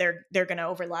know that they're going to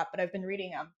overlap, but I've been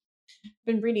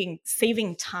reading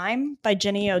Saving Time by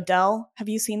Jenny Odell. Have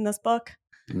you seen this book?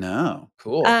 No.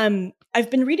 Cool. I've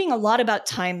been reading a lot about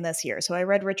time this year. So I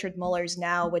read Richard Muller's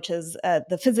Now, which is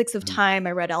The Physics of Time.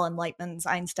 I read Alan Lightman's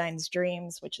Einstein's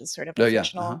Dreams, which is sort of a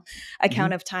fictional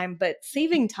account of time. But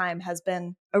Saving Time has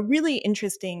been a really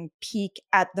interesting peek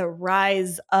at the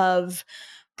rise of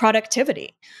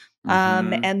productivity.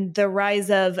 And the rise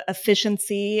of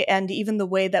efficiency and even the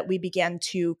way that we began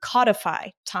to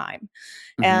codify time.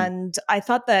 And I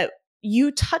thought that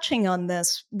you touching on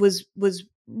this was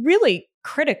really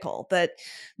critical, that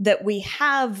we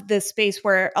have this space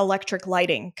where electric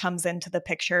lighting comes into the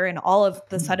picture, and all of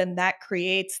the sudden that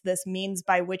creates this means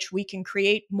by which we can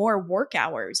create more work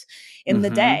hours in the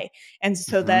day. And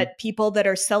so that people that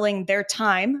are selling their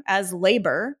time as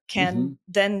labor can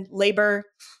then labor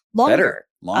longer.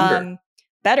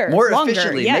 Better, more longer,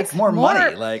 efficiently, yes, make more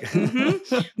money, like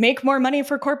make more money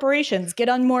for corporations, get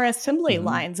on more assembly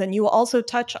lines. And you also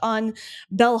touch on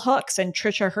Bell Hooks and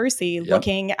Tricia Hersey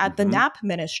looking at the nap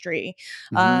ministry,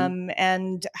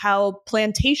 and how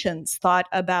plantations thought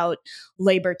about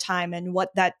labor time and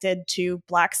what that did to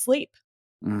Black sleep.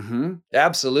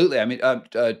 Absolutely. I mean,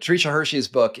 Tricia Hersey's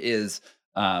book is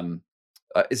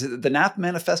it the Nap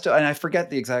Manifesto? And I forget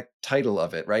the exact title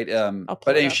of it, right?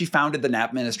 But she founded the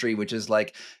Nap Ministry, which is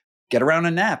like, get around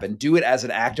a nap and do it as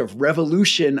an act of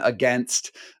revolution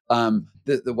against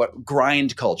what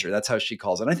grind culture. That's how she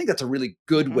calls it. And I think that's a really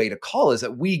good way to call it, is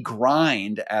that we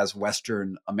grind as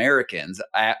Western Americans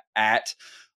at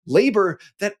labor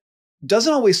that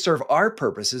doesn't always serve our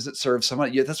purposes. It serves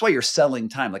someone. That's why you're selling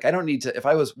time. Like I don't need to, if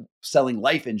I was selling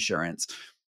life insurance,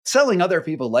 selling other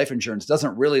people life insurance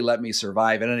doesn't really let me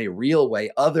survive in any real way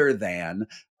other than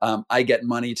I get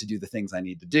money to do the things I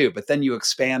need to do. But then you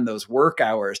expand those work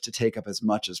hours to take up as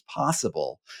much as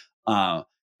possible.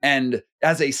 And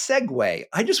as a segue,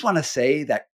 I just want to say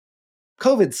that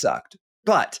COVID sucked.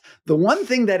 But the one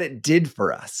thing that it did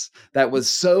for us that was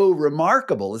so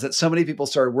remarkable is that so many people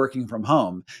started working from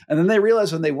home. And then they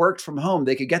realized when they worked from home,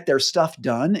 they could get their stuff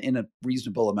done in a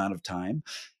reasonable amount of time.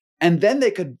 And then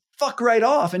they could fuck right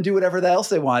off and do whatever else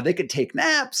they wanted. They could take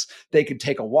naps. They could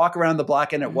take a walk around the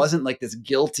block. And it wasn't like this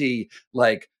guilty,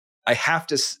 like, I have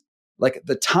to, like,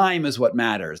 the time is what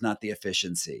matters, not the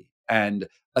efficiency. And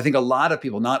I think a lot of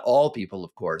people, not all people,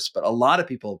 of course, but a lot of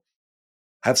people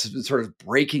have sort of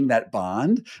breaking that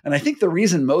bond. And I think the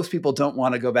reason most people don't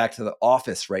want to go back to the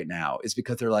office right now is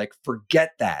because they're like,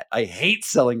 forget that. I hate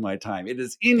selling my time. It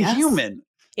is inhuman.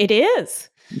 Yes, it is.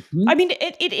 I mean,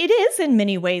 it is in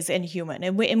many ways inhuman,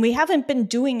 and we haven't been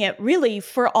doing it really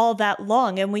for all that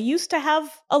long. And we used to have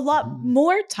a lot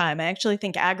more time. I actually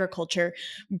think agriculture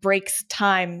breaks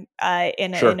time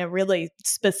in a really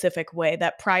specific way.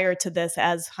 That prior to this,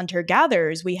 as hunter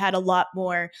gatherers, we had a lot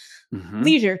more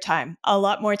leisure time, a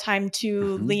lot more time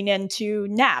to lean into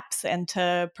naps and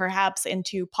to perhaps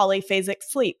into polyphasic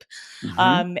sleep,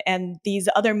 and these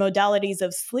other modalities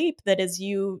of sleep that, as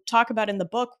you talk about in the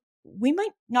book, we might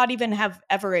not even have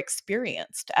ever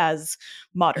experienced as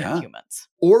modern humans.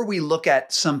 Or we look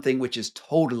at something which is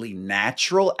totally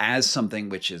natural as something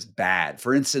which is bad.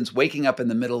 For instance, waking up in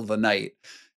the middle of the night,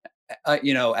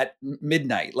 at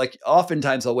midnight. Like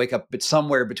oftentimes I'll wake up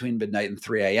somewhere between midnight and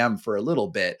 3 a.m. for a little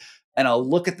bit. And I'll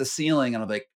look at the ceiling and I'm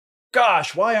like,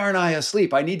 gosh, why aren't I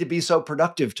asleep? I need to be so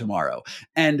productive tomorrow.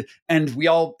 And we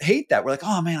all hate that. We're like,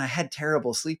 oh man, I had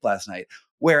terrible sleep last night.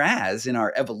 Whereas in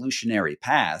our evolutionary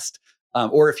past,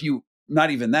 or if you,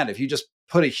 not even that, if you just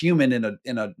put a human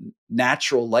in a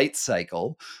natural light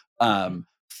cycle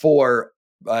for,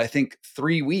 I think,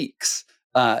 3 weeks,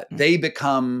 they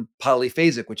become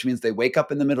polyphasic, which means they wake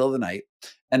up in the middle of the night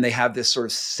and they have this sort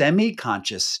of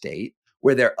semi-conscious state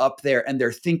where they're up there and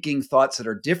they're thinking thoughts that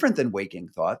are different than waking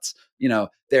thoughts.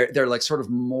 They're like sort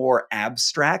of more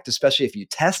abstract, especially if you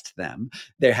test them.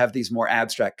 They have these more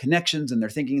abstract connections and they're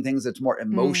thinking things that's more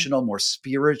emotional, more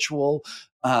spiritual.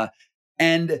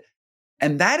 And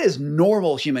that is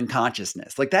normal human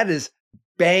consciousness. Like that is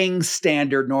bang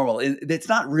standard normal. It's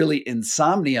not really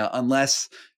insomnia unless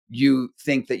you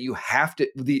think that you have to.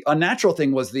 The unnatural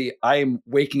thing was I'm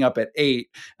waking up at 8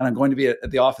 and I'm going to be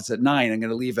at the office at 9. I'm going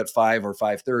to leave at 5 or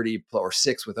 5:30 or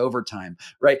 6 with overtime,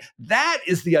 right? That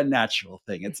is the unnatural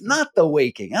thing. It's not the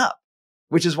waking up.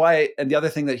 which is why, and the other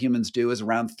thing that humans do is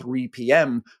around 3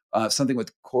 p.m., something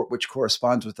which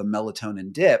corresponds with the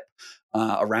melatonin dip.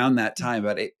 Around that time,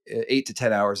 about 8 to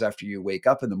 10 hours after you wake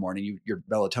up in the morning, your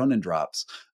melatonin drops.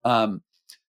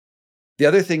 The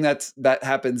other thing that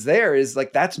happens there is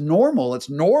like, that's normal. It's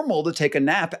normal to take a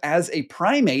nap as a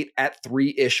primate at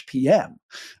 3-ish p.m.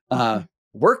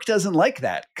 Work doesn't like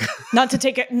that. not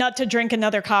to drink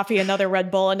another coffee, another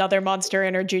Red Bull, another Monster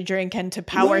Energy drink, and to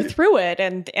power through it,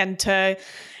 and to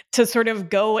sort of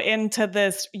go into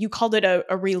this, you called it a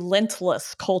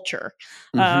relentless culture,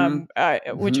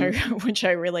 which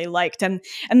I really liked, and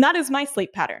that is my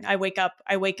sleep pattern. I wake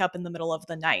up in the middle of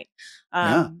the night.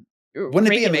 Wouldn't it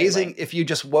be amazing if you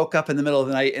just woke up in the middle of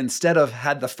the night, instead of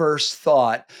had the first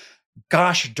thought,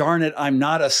 gosh darn it, I'm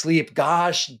not asleep.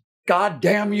 Gosh, God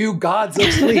damn you, God's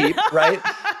asleep, right?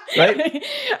 Right?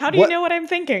 How do you know what I'm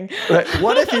thinking? Right.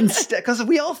 What if instead, because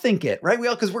we all think it, right?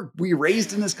 Because we're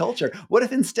raised in this culture. What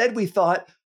if instead we thought,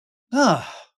 well,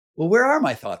 where are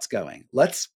my thoughts going?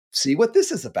 Let's see what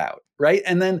this is about, right?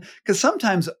 And then, because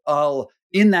sometimes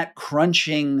in that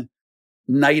crunching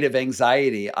night of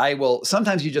anxiety,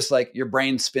 sometimes you just like, your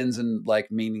brain spins in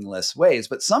like meaningless ways,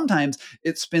 but sometimes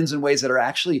it spins in ways that are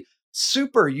actually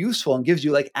super useful and gives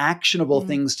you like actionable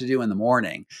things to do in the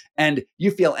morning. And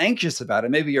you feel anxious about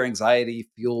it. Maybe your anxiety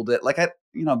fueled it. Like,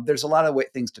 there's a lot of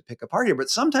things to pick apart here, but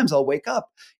sometimes I'll wake up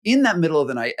in that middle of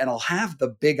the night and I'll have the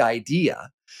big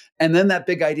idea. And then that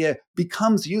big idea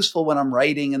becomes useful when I'm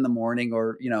writing in the morning,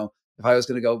 or, if I was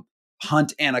going to go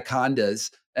hunt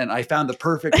anacondas and I found the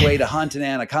perfect way to hunt an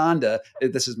anaconda.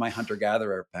 This is my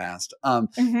hunter-gatherer past.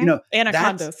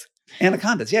 Anacondas.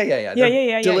 Anacondas. Yeah.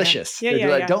 They're delicious.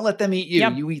 Yeah. Don't let them eat you.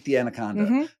 Yep. You eat the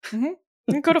anaconda. You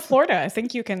can go to Florida. I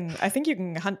think you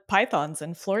can hunt pythons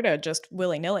in Florida just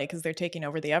willy-nilly because they're taking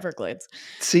over the Everglades.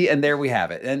 See, and there we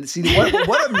have it. And see,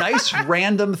 what a nice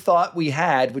random thought we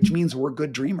had, which means we're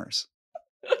good dreamers.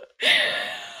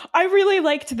 I really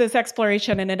liked this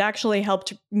exploration, and it actually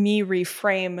helped me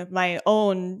reframe my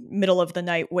own middle of the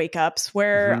night wake ups,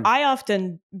 where I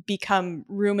often become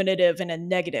ruminative in a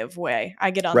negative way.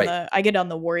 I get on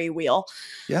the worry wheel,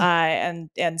 and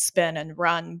spin and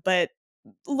run. But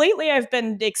lately, I've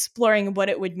been exploring what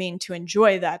it would mean to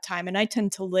enjoy that time, and I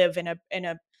tend to live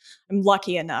I'm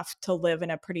lucky enough to live in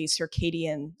a pretty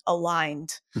circadian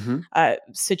aligned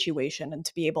situation, and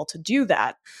to be able to do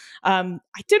that. I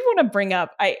did want to bring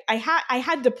up, I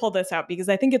had to pull this out because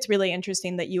I think it's really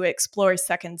interesting that you explore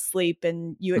second sleep,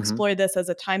 and you explore this as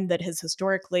a time that has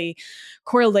historically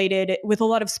correlated with a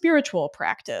lot of spiritual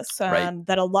practice,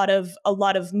 that a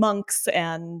lot of monks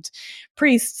and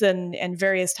priests and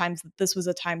various times, that this was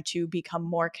a time to become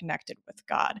more connected with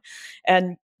God.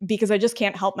 And because I just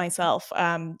can't help myself.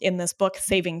 In this book,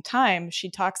 Saving Time, she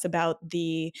talks about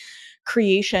the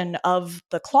creation of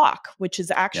the clock, which is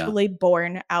actually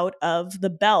born out of the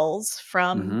bells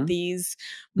from these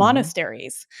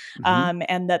monasteries,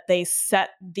 and that they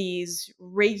set these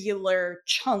regular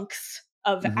chunks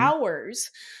of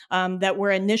hours that were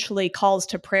initially calls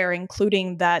to prayer,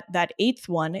 including that eighth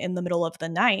one in the middle of the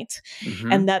night,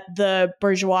 and that the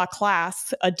bourgeois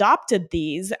class adopted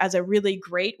these as a really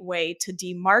great way to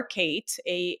demarcate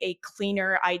a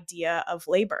cleaner idea of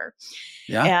labor.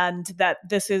 And that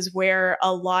this is where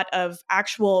a lot of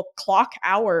actual clock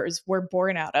hours were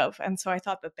born out of. And so I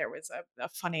thought that there was a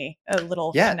funny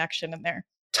little connection in there.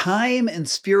 Time and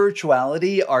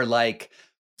spirituality are like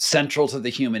central to the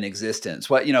human existence.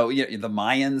 The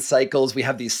Mayan cycles, we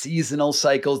have these seasonal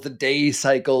cycles, the day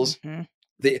cycles.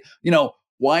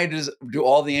 Why do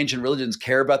all the ancient religions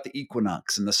care about the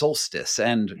equinox and the solstice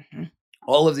and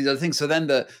all of these other things? So then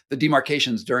the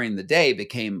demarcations during the day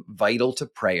became vital to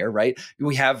prayer, right?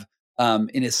 We have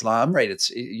in Islam, right?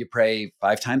 You pray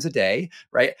 5 times a day,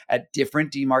 right? At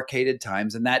different demarcated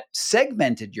times, and that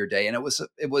segmented your day. And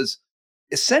it was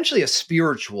essentially a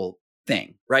spiritual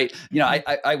thing, right?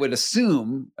 I would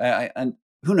assume, and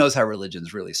who knows how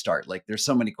religions really start? Like, there's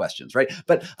so many questions, right?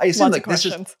 But I assume like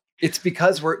it's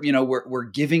because we're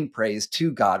giving praise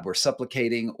to God, we're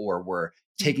supplicating, or we're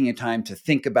taking a time to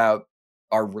think about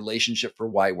our relationship for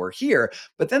why we're here.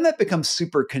 But then that becomes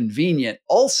super convenient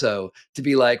also to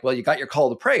be like, well, you got your call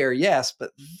to prayer, yes,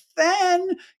 but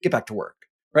then get back to work,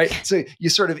 right? So you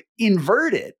sort of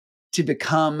invert it to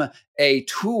become a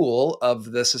tool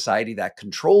of the society that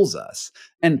controls us.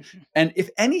 And if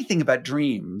anything about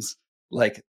dreams,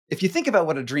 like if you think about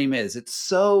what a dream is, it's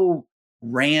so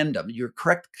random. You're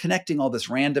connecting all this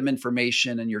random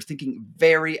information, and you're thinking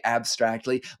very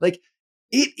abstractly. Like,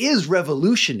 it is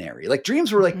revolutionary. Like,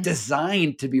 dreams were like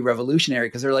designed to be revolutionary,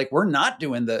 because they're like, we're not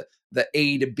doing the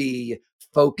A to B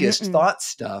focused Mm-mm. thought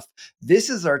stuff. This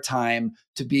is our time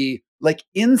to be like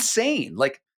insane,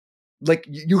 like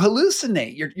you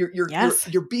hallucinate. Yes.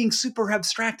 You're being super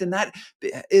abstract, and that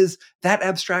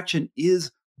abstraction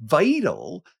is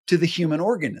vital to the human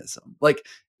organism. Like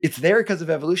it's there because of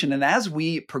evolution. And as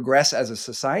we progress as a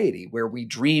society where we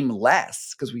dream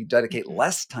less because we dedicate Mhm.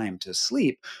 less time to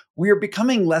sleep, we are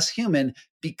becoming less human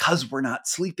because we're not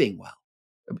sleeping well.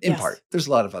 In Yes. part, there's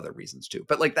a lot of other reasons too,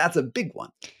 but like that's a big one.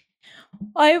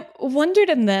 I wondered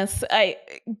in this, I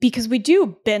because we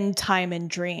do bend time in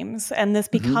dreams, and this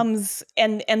Mhm. becomes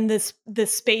and this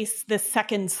space, this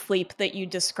second sleep that you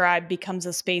describe becomes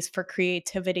a space for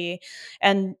creativity.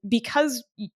 And because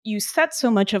you set so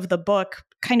much of the book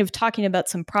kind of talking about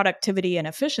some productivity and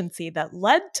efficiency that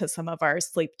led to some of our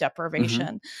sleep Mhm.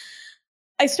 deprivation,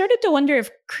 I started to wonder if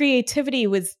creativity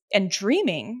was and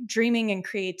dreaming and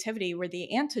creativity were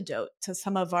the antidote to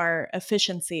some of our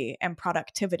efficiency and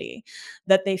productivity,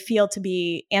 that they feel to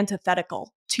be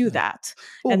antithetical to Yeah. that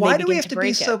Well, and they begin to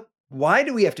break it. why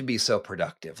do we have to be so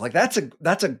productive? Like that's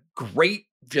a great,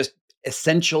 just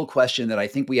essential question that I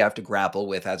think we have to grapple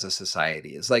with as a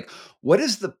society. Is like, what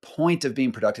is the point of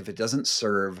being productive if it doesn't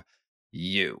serve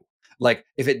you? Like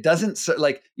if it doesn't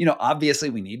like,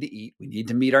 obviously we need to eat, we need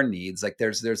to meet our needs. Like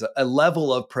there's a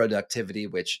level of productivity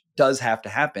which does have to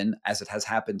happen, as it has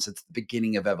happened since the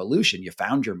beginning of evolution. You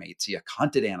found your mates, you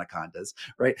hunted anacondas,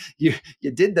 right? You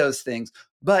did those things.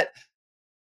 But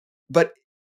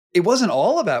it wasn't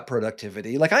all about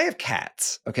productivity. Like I have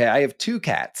cats. Okay. I have 2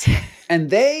 cats,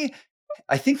 and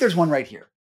I think there's one right here.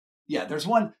 Yeah, there's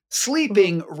one Ooh.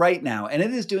 sleeping right now, and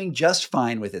it is doing just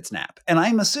fine with its nap. And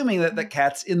I'm assuming that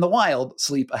cats in the wild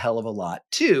sleep a hell of a lot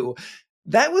too.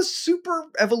 That was super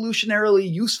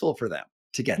evolutionarily useful for them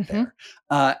to get Mhm. there.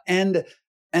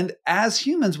 And as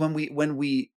humans, when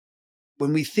we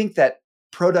think that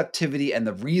productivity and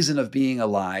the reason of being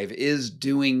alive is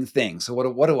doing things. So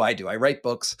what do I do? I write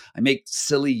books, I make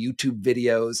silly YouTube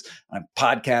videos, I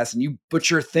podcasts, and you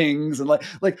butcher things and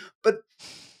but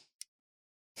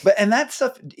and that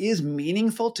stuff is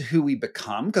meaningful to who we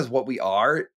become, because what we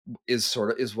are is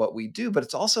what we do, but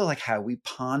it's also like how we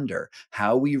ponder,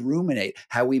 how we ruminate,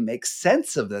 how we make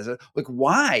sense of this. Like,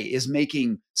 why is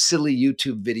making silly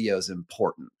YouTube videos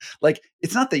important? Like,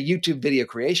 it's not the YouTube video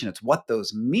creation, it's what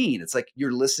those mean. It's like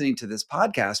you're listening to this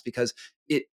podcast because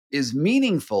it is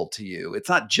meaningful to you. It's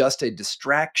not just a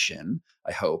distraction,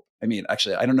 I hope. I mean,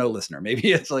 actually, I don't know, listener.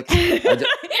 Maybe it's like I just,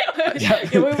 Yeah,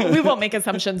 we won't make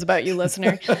assumptions about you,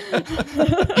 listener.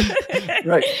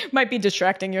 right. Might be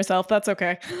distracting yourself. That's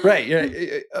okay. Right. Yeah.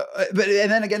 But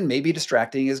and then again, maybe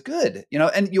distracting is good.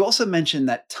 And you also mentioned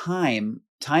that time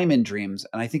in dreams,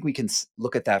 and I think we can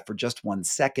look at that for just 1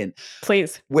 second.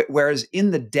 Please. Whereas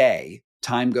in the day,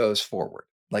 time goes forward,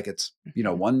 like it's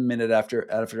Mhm. 1 minute after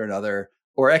another,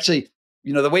 or actually,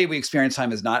 the way we experience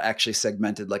time is not actually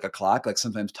segmented like a clock. Like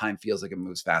sometimes time feels like it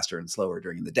moves faster and slower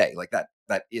during the day. Like that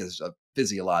is a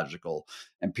physiological,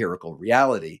 empirical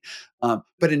reality.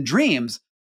 But in dreams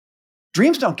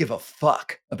don't give a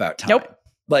fuck about Nope. time.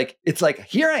 Like, it's like,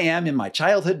 here I am in my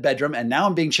childhood bedroom, and now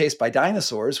I'm being chased by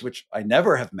dinosaurs, which I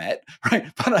never have met,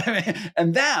 right?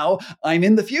 And now I'm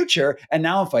in the future, and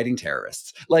now I'm fighting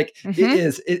terrorists. Like,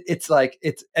 Mhm. it's like,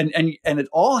 and it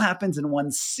all happens in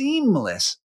one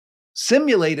seamless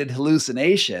simulated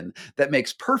hallucination that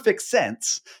makes perfect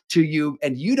sense to you,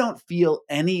 and you don't feel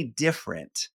any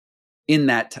different in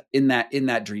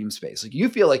that dream space. Like you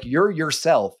feel like you're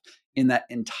yourself in that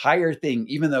entire thing,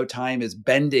 even though time is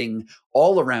bending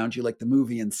all around you, like the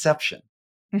movie Inception.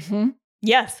 Mhm.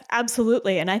 Yes,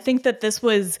 absolutely. And I think that this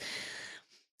was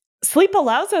sleep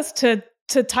allows us to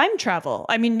time travel.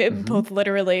 I mean, Hmm. both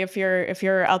literally if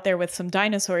you're out there with some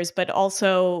dinosaurs, but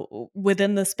also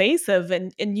within the space of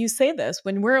and you say this,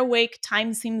 when we're awake,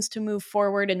 time seems to move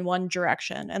forward in one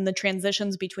direction, and the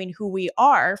transitions between who we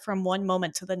are from one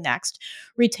moment to the next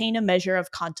retain a measure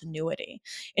of continuity.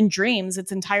 In dreams,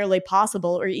 it's entirely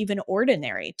possible or even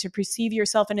ordinary to perceive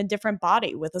yourself in a different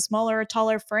body with a smaller or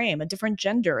taller frame, a different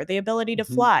gender, the ability to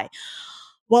Hmm. fly,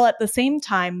 while at the same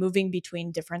time moving between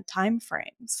different time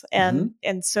frames. Hmm.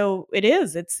 And so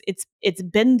it's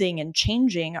bending and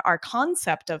changing our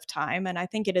concept of time, and I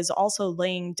think it is also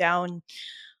laying down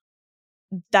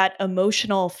that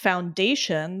emotional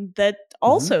foundation that Hmm.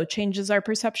 also changes our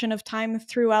perception of time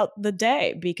throughout the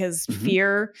day, because Hmm.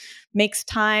 fear makes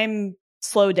time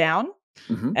slow down,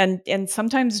 Hmm. and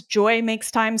sometimes joy makes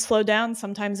time slow down,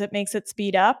 sometimes it makes it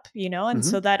speed up, and Hmm.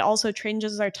 so that also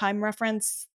changes our time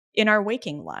reference in our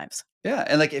waking lives. Yeah.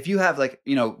 And like if you have like,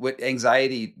 what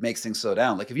anxiety makes things slow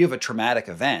down, like if you have a traumatic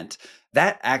event,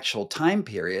 that actual time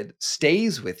period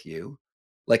stays with you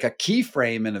like a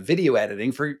keyframe in a video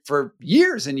editing for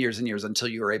years and years and years until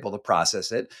you were able to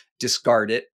process it,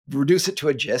 discard it, reduce it to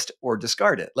a gist, or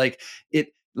discard it. Like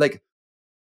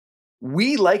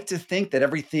we like to think that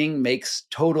everything makes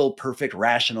total, perfect,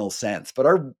 rational sense, but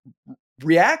our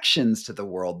reactions to the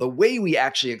world, the way we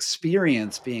actually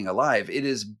experience being alive, it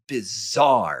is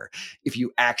bizarre if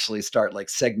you actually start like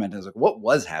segmenting like what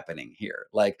was happening here?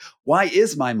 Like, why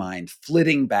is my mind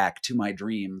flitting back to my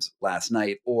dreams last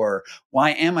night? Or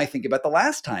why am I thinking about the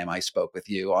last time I spoke with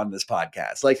you on this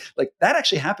podcast? Like that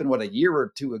actually happened a year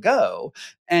or two ago.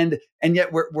 And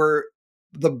yet we're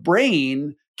the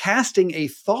brain casting a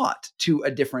thought to a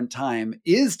different time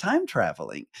is time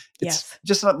traveling. It's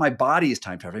just not my body is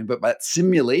time traveling, but that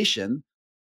simulation,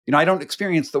 I don't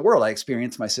experience the world. I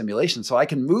experience my simulation. So I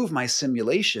can move my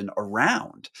simulation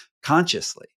around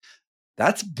consciously.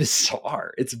 That's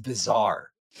bizarre. It's bizarre.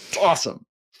 It's awesome.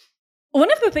 One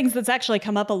of the things that's actually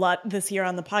come up a lot this year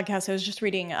on the podcast, I was just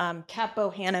reading Kat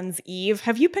Bohannon's Eve.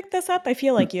 Have you picked this up? I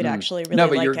feel like you'd actually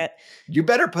really like it. You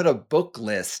better put a book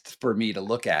list for me to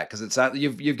look at because it's not.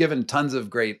 You've given tons of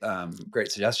great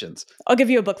suggestions. I'll give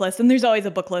you a book list, and there's always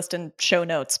a book list and show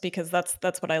notes because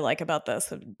that's what I like about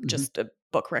this. Just a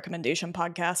book recommendation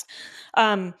podcast.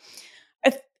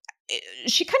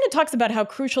 She kind of talks about how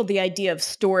crucial the idea of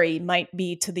story might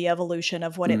be to the evolution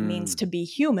of what it means to be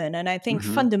human. And I think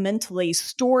fundamentally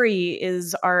story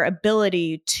is our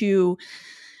ability to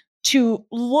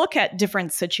look at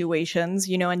different situations,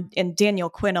 and Daniel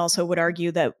Quinn also would argue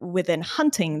that within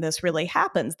hunting, this really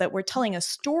happens, that we're telling a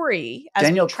story.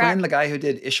 Daniel Quinn, the guy who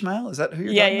did Ishmael? Is that who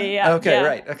you're talking about? Yeah. Okay, yeah.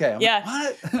 Right. Okay.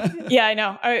 What? Yeah, I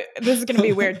know. This is going to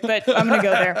be weird, but I'm going to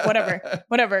go there.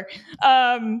 Whatever.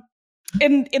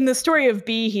 In the story of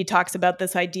B, he talks about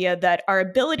this idea that our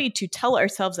ability to tell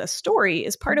ourselves a story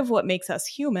is part of what makes us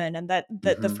human, and that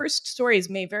the first stories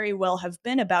may very well have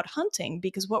been about hunting,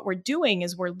 because what we're doing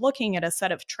is we're looking at a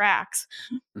set of tracks.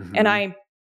 And I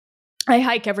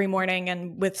hike every morning,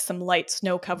 and with some light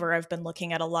snow cover, I've been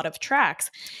looking at a lot of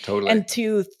tracks. Totally. And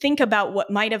to think about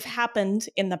what might have happened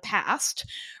in the past,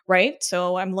 right?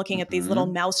 So I'm looking at these little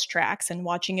mouse tracks and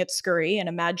watching it scurry and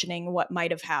imagining what might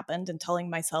have happened and telling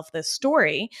myself this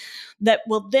story that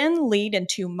will then lead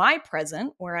into my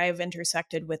present, where I have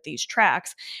intersected with these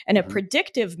tracks, and a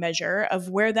predictive measure of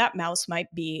where that mouse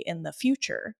might be in the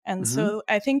future. And so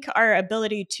I think our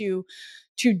ability to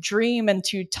dream and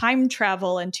to time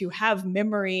travel and to have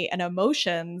memory and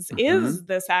emotions is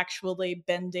this actually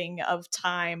bending of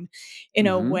time in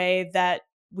a way that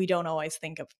we don't always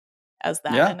think of as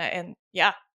that. Yeah. And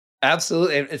yeah.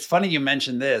 Absolutely. It's funny you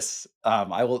mentioned this.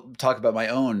 I will talk about my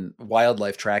own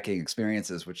wildlife tracking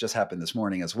experiences, which just happened this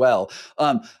morning as well.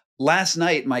 Last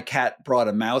night, my cat brought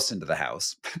a mouse into the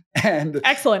house. And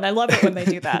excellent. I love it when they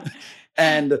do that.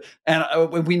 And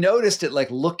we noticed it like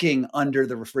looking under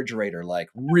the refrigerator, like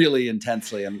really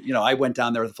intensely. And, I went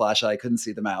down there with a flashlight. I couldn't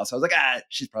see the mouse. I was like,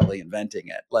 she's probably inventing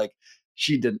it. Like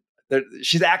she didn't,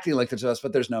 she's acting like there's a mouse,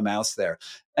 but there's no mouse there.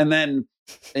 And then,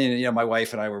 my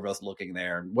wife and I were both looking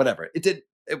there and whatever.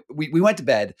 We went to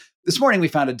bed. This morning we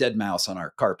found a dead mouse on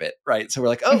our carpet, right? So we're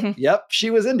like, yep,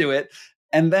 she was into it.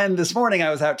 And then this morning I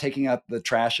was out taking out the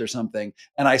trash or something,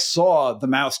 and I saw the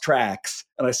mouse tracks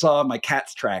and I saw my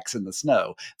cat's tracks in the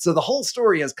snow. So the whole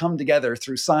story has come together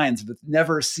through signs of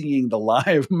never seeing the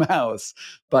live mouse,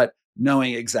 but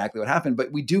knowing exactly what happened.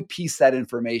 But we do piece that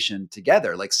information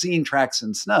together. Like seeing tracks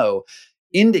in snow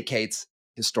indicates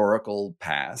historical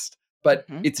past, but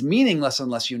it's meaningless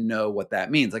unless you know what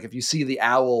that means. Like if you see the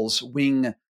owl's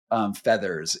wing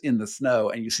feathers in the snow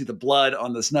and you see the blood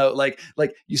on the snow, like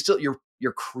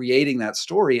you're creating that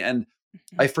story. And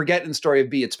I forget in Story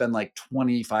of B, it's been like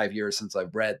 25 years since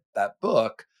I've read that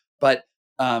book, but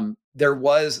there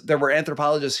were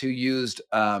anthropologists who used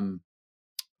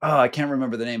I can't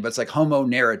remember the name, but it's like homo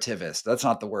narrativist. That's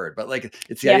not the word, but like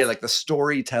it's the idea like the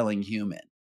storytelling human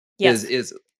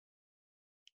is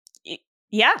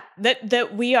yeah,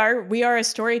 that we are a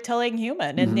storytelling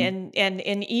human. And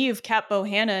in Eve, Kat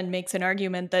Bohannon makes an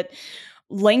argument that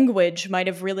language might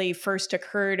have really first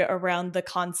occurred around the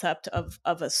concept of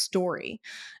a story.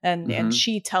 And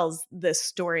she tells this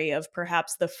story of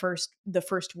perhaps the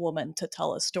first woman to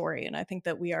tell a story. And I think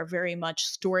that we are very much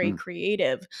story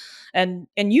creative. And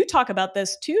you talk about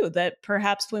this too, that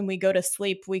perhaps when we go to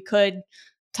sleep, we could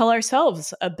tell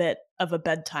ourselves a bit of a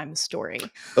bedtime story.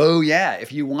 Oh yeah.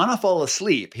 If you want to fall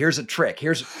asleep, here's a trick.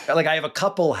 I have a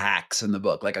couple hacks in the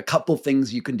book, like a couple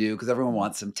things you can do because everyone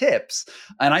wants some tips.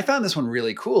 And I found this one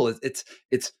really cool.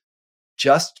 It's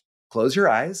just close your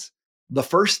eyes. The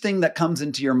first thing that comes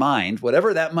into your mind,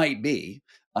 whatever that might be,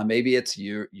 maybe it's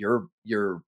your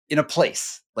in a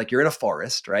place, like you're in a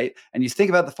forest, right? And you think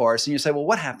about the forest and you say, well,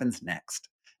 what happens next?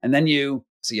 And then you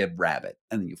see a rabbit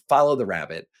and then you follow the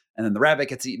rabbit, and then the rabbit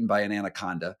gets eaten by an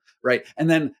anaconda, right? And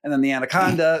then the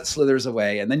anaconda slithers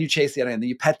away, and then you chase the anaconda, and then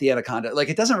you pet the anaconda. Like,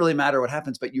 it doesn't really matter what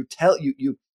happens, but you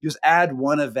just add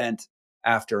one event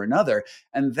after another,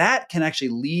 and that can actually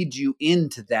lead you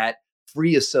into that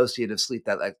free associative sleep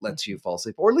that like lets you fall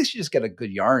asleep, or at least you just get a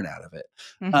good yarn out of it.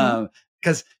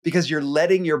 Because you're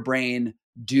letting your brain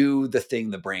do the thing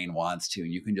the brain wants to,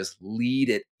 and you can just lead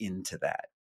it into that.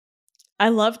 I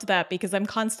loved that because I'm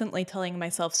constantly telling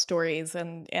myself stories,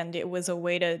 and it was a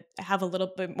way to have a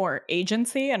little bit more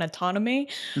agency and autonomy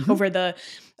Mhm. over the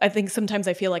I think sometimes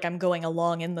I feel like I'm going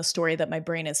along in the story that my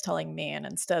brain is telling me, and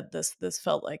instead this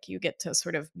felt like you get to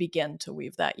sort of begin to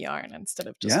weave that yarn instead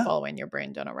of just Yeah. following your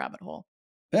brain down a rabbit hole.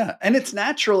 Yeah, and it's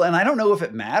natural, and I don't know if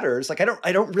it matters. Like,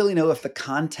 I don't really know if the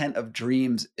content of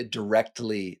dreams it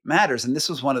directly matters. And this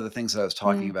was one of the things that I was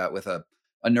talking Mm. about with a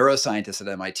neuroscientist at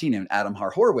MIT named Adam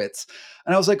Horowitz.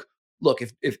 And I was like, look,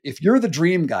 if you're the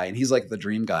dream guy, and he's like the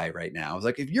dream guy right now, I was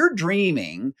like, if you're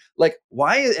dreaming, like,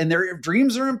 why, and their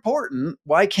dreams are important,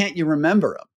 why can't you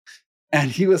remember them? And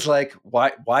he was like,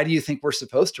 why do you think we're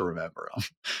supposed to remember them?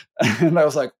 And I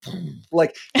was like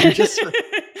you're just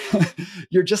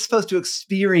you're just supposed to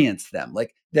experience them.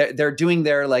 Like, they're doing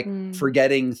their like Mm.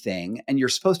 forgetting thing, and you're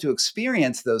supposed to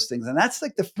experience those things. And that's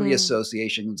like the free Mm.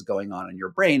 associations going on in your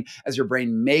brain as your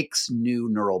brain makes new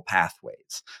neural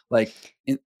pathways. Like,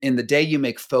 in the day you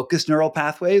make focused neural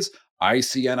pathways, I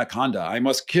see anaconda, I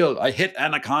must kill. I hit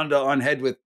anaconda on head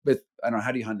with I don't know,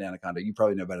 how do you hunt anaconda? You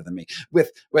probably know better than me.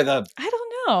 With I don't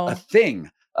a know.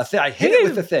 thing. I hit it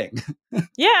with Maybe, the thing.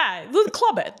 yeah, we'll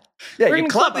club it. Yeah, We're you gonna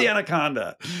club club the them.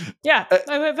 anaconda. Yeah, Uh,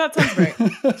 that sounds right.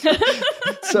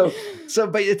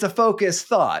 but it's a focused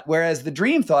thought. Whereas the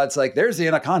dream thought's like, there's the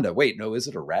anaconda. Wait, no, is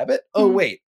it a rabbit? Oh, Mm.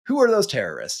 wait, who are those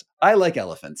terrorists? I like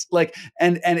elephants. Like,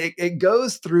 and it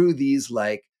goes through these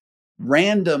like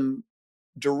random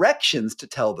directions to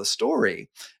tell the story.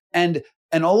 And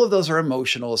all of those are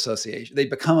emotional associations. They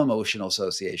become emotional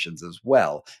associations as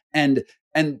well. And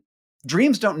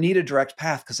dreams don't need a direct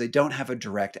path because they don't have a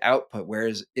direct output.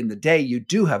 Whereas in the day, you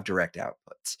do have direct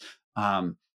outputs.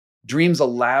 Um, Dreams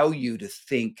allow you to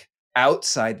think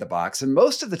outside the box. And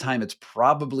most of the time, it's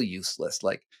probably useless,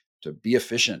 like to be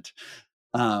efficient.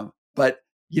 But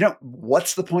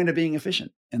what's the point of being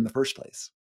efficient in the first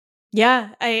place? Yeah,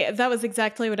 I that was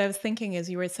exactly what I was thinking as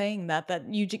you were saying that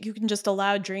you can just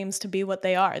allow dreams to be what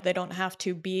they are. They don't have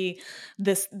to be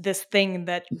this thing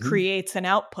that Mhm, creates an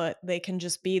output. They can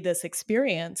just be this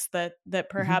experience that mhm,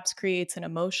 perhaps creates an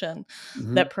emotion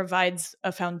that mhm. provides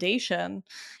a foundation.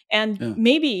 And Yeah.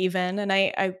 maybe even, and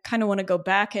I kind of want to go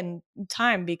back in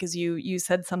time because you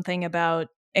said something about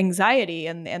anxiety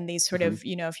and these sort Mhm. of,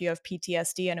 if you have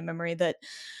PTSD and a memory that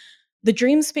the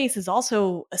dream space is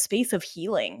also a space of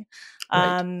healing.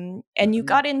 Right. And you Mhm,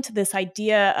 got into this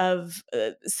idea of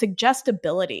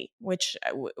suggestibility, which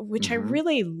I mhm,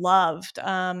 really loved.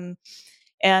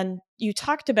 And you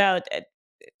talked about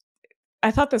I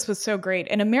thought this was so great.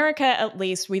 In America, at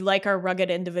least, we like our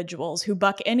rugged individuals who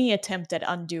buck any attempt at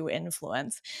undue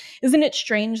influence. Isn't it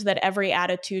strange that every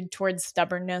attitude towards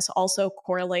stubbornness also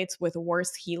correlates with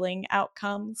worse healing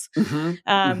outcomes? mhm,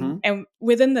 mhm. And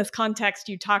within this context,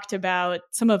 you talked about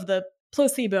some of the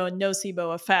placebo and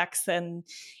nocebo effects, and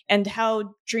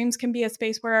how dreams can be a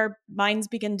space where our minds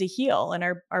begin to heal and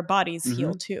our bodies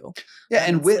heal Mhm. too Yeah,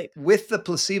 and in with sleep. with the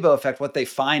placebo effect, what they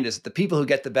find is the people who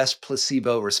get the best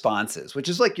placebo responses, which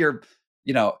is like you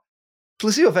know,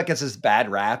 placebo effect gets this bad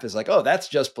rap is like, oh, that's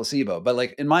just placebo. But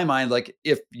like in my mind, like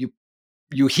if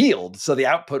you healed, so the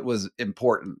output was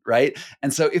important, right?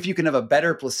 And so if you can have a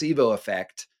better placebo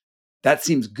effect, that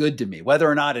seems good to me, whether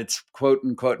or not it's quote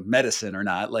unquote medicine or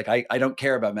not. Like I don't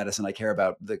care about medicine. I care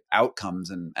about the outcomes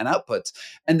and outputs.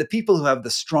 And the people who have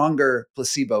the stronger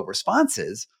placebo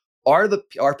responses are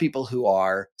people who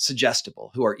are suggestible,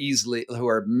 who are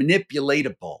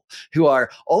manipulatable, who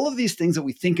are all of these things that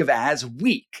we think of as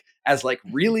weak, as like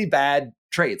really bad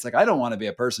traits. Like I don't want to be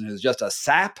a person who's just a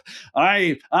sap.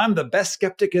 I'm the best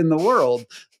skeptic in the world.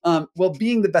 Well,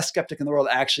 being the best skeptic in the world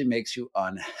actually makes you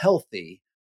unhealthy,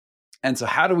 and so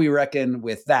how do we reckon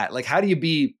with that? Like, how do you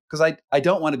be, because I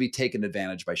don't want to be taken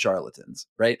advantage by charlatans,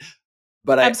 right?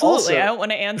 But I Absolutely. I also, don't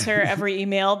want to answer every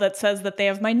email that says that they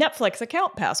have my Netflix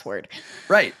account password.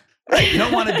 right, right. You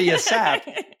don't want to be a sap.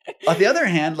 On the other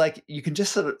hand, like you can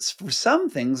just sort of, for some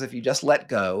things, if you just let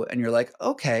go and you're like,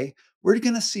 okay, we're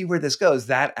going to see where this goes,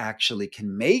 that actually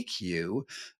can make you,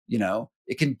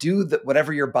 it can do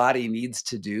whatever your body needs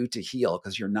to do to heal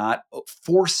because you're not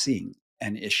forcing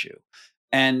an issue.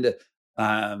 And,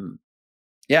 um,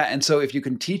 Yeah. And so if you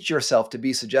can teach yourself to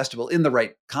be suggestible in the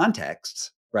right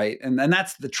contexts, right? And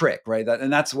that's the trick, right?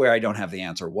 And that's where I don't have the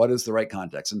answer. What is the right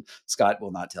context? And Scott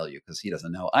will not tell you because he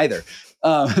doesn't know either.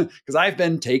 Because I've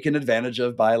been taken advantage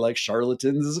of by like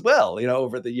charlatans as well,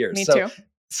 over the years. Me too.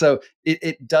 So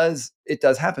it does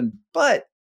happen, but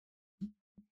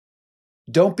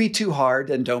don't be too hard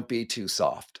and don't be too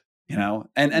soft. And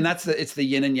it's the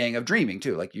yin and yang of dreaming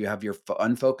too. Like you have your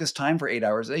unfocused time for 8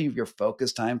 hours a day, you have your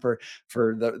focused time for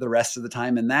the rest of the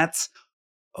time, and that's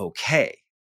okay.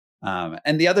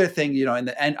 And the other thing,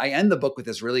 and I end the book with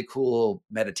this really cool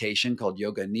meditation called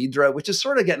Yoga Nidra, which is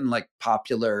sort of getting like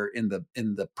popular in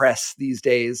the press these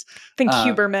days. I think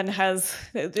Huberman has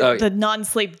the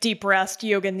non-sleep deep rest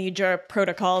Yoga Nidra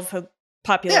protocols have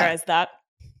popularized that.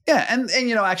 Yeah. And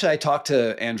actually I talked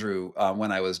to Andrew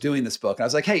when I was doing this book, and I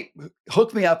was like, hey,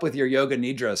 hook me up with your Yoga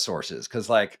Nidra sources. Cause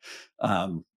like, I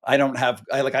didn't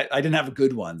have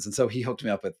good ones. And so he hooked me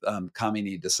up with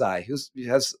Kamini Desai, who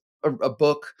has a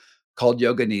book called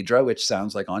Yoga Nidra, which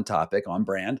sounds like on topic, on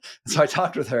brand. And so I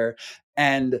talked with her,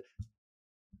 and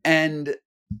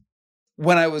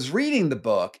when I was reading the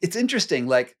book, it's interesting,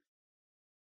 like,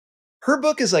 her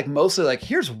book is like mostly like,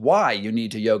 here's why you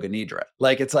need to Yoga Nidra.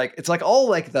 Like, it's like all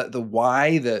like the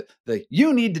why, the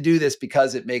you need to do this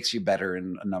because it makes you better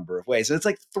in a number of ways. And it's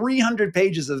like 300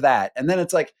 pages of that. And then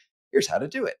it's like, here's how to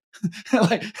do it.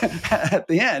 Like at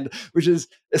the end, which is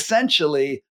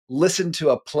essentially listen to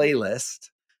a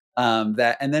playlist and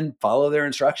then follow their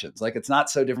instructions. Like, it's not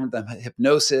so different than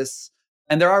hypnosis.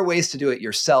 And there are ways to do it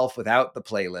yourself without the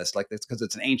playlist, like this, because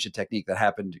it's an ancient technique that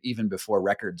happened even before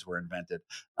records were invented.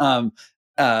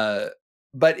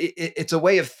 But it's a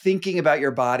way of thinking about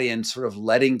your body and sort of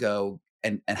letting go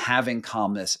and having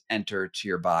calmness enter to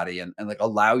your body and like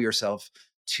allow yourself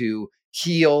to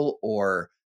heal or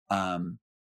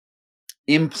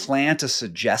implant a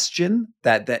suggestion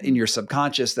that in your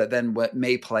subconscious that then what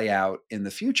may play out in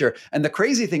the future. And the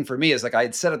crazy thing for me is, like, I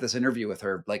had set up this interview with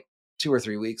her like 2 or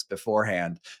 3 weeks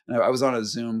beforehand, and I was on a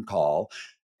Zoom call,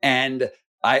 and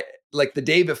I, like, the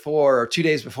day before or 2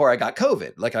 days before, I got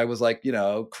COVID. Like, I was like,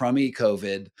 crummy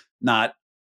COVID, not,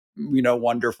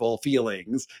 wonderful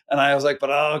feelings. And I was like, but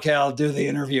okay, I'll do the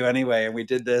interview anyway. And we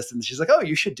did this. And she's like, oh,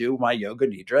 you should do my Yoga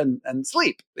Nidra and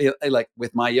sleep, like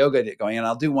with my yoga going. And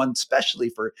I'll do one specially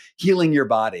for healing your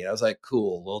body. And I was like,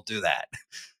 cool, we'll do that.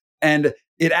 And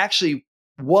it actually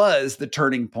was the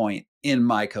turning point in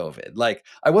my COVID. Like,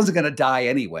 I wasn't going to die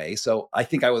anyway. So I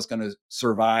think I was going to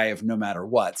survive no matter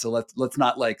what. So let's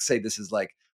not like say this is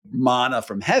like manna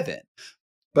from heaven.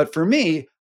 But for me,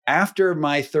 after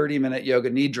my 30-minute Yoga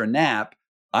Nidra nap,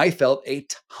 I felt a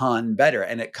ton better.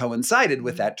 And it coincided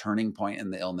with that turning point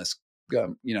in the illness,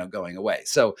 going away.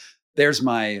 So there's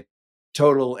my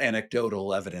total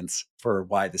anecdotal evidence for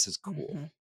why this is cool. Mm-hmm.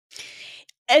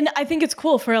 And I think it's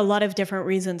cool for a lot of different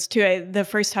reasons too. The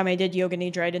first time I did Yoga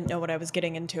Nidra, I didn't know what I was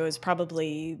getting into. It was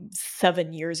probably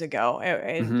 7 years ago.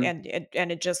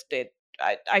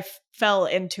 I fell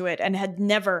into it and had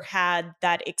never had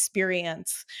that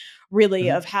experience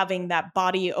really of having that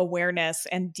body awareness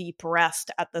and deep rest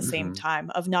at the same time,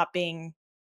 of not being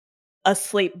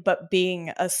asleep, but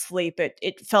being asleep.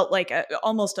 It felt like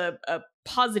almost a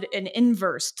positive, an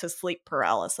inverse to sleep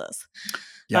paralysis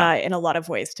in a lot of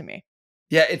ways to me.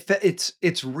 Yeah,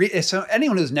 so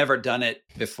anyone who's never done it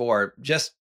before,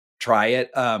 just try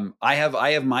it. I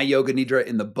have my Yoga Nidra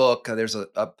in the book. There's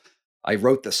I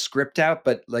wrote the script out,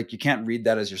 but like you can't read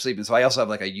that as you're sleeping. So I also have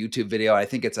like a YouTube video. I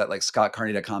think it's at like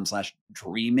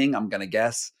scottcarney.com/dreaming. I'm gonna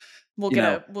guess. We'll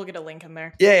get a link in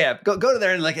there. Yeah. Go to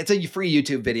there, and like it's a free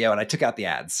YouTube video, and I took out the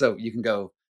ads, so you can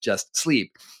go just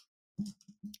sleep.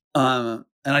 And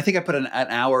I think I put an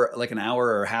hour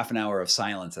or half an hour of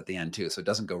silence at the end too, so it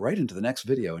doesn't go right into the next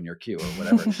video in your queue or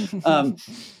whatever.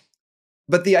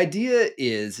 But the idea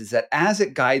is that as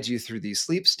it guides you through these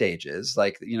sleep stages,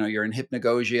 like, you're in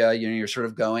hypnagogia, you're sort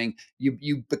of going,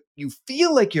 you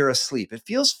feel like you're asleep. It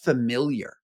feels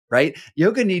familiar, right?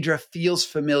 Yoga Nidra feels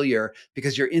familiar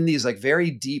because you're in these like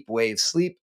very deep wave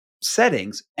sleep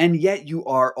settings, and yet you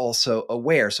are also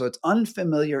aware. So it's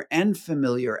unfamiliar and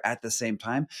familiar at the same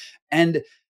time. And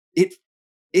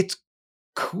it's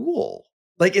cool.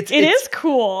 Like it is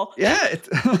cool. Yeah.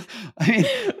 I mean,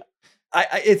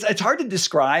 it's hard to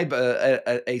describe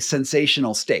a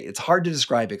sensational state. It's hard to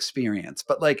describe experience,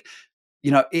 but like,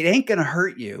 it ain't going to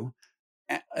hurt you.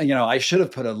 I should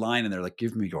have put a line in there, like,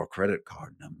 give me your credit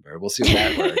card number. We'll see if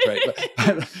that works, right?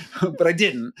 But I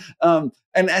didn't.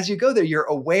 And as you go there, you're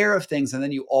aware of things. And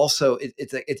then you also,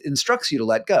 it instructs you to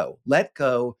let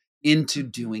go into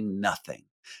doing nothing.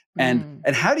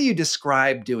 And how do you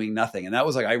describe doing nothing? And that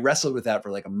was like, I wrestled with that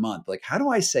for like a month. Like, how do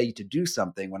I say to do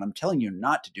something when I'm telling you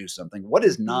not to do something? What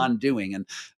is non-doing?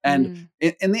 And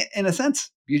in a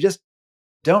sense, you just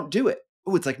don't do it.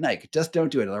 Oh, it's like Nike, just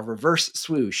don't do it. A reverse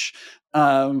swoosh.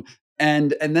 And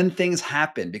then things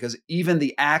happen because even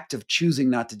the act of choosing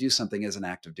not to do something is an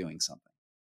act of doing something.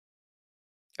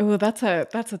 Oh, that's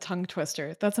a tongue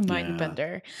twister. That's a mind Yeah.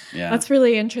 bender. Yeah. That's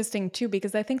really interesting too,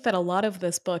 because I think that a lot of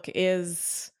this book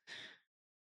is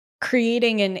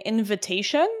creating an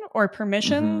invitation or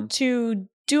permission Hmm. to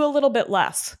do a little bit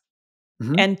less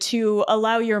Hmm. and to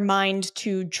allow your mind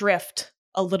to drift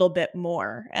a little bit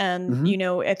more. And,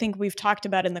 Hmm. I think we've talked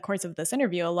about in the course of this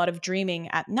interview a lot of dreaming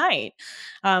at night.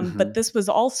 But Hmm. this was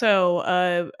also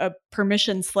a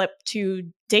permission slip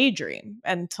to daydream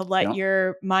and to let Yeah.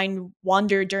 your mind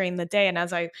wander during the day. And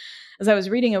as I was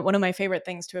reading it, one of my favorite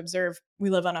things to observe, we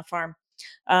live on a farm,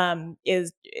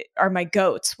 are my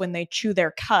goats when they chew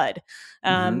their cud.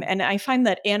 Hmm. And I find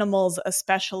that animals,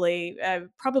 especially,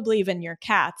 probably even your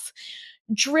cats,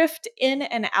 drift in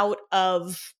and out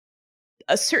of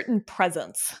a certain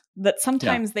presence that Yeah.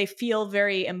 sometimes they feel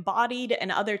very embodied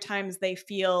and other times they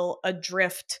feel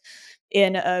adrift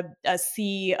in a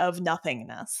sea of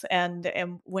nothingness. And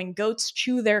when goats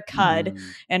chew their cud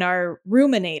Mm. and are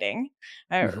ruminating,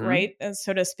 Hmm. right,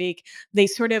 so to speak, they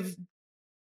sort of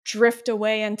drift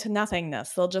away into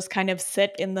nothingness. They'll just kind of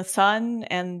sit in the sun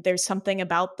and there's something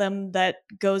about them that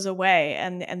goes away.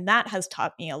 And that has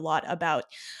taught me a lot about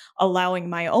allowing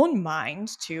my own mind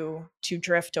to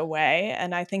drift away.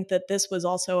 And I think that this was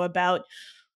also about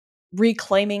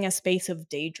reclaiming a space of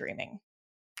daydreaming.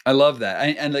 I love that.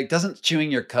 And like, doesn't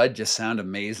chewing your cud just sound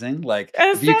amazing? Like,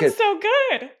 It if you sounds could. so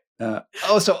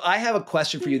good. So I have a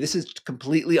question for you. This is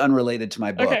completely unrelated to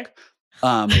my Okay. book.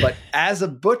 But as a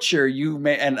butcher, you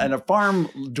may, and a farm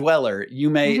dweller, you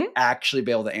may Mhm. actually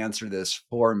be able to answer this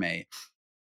for me.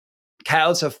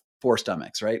 Cows have 4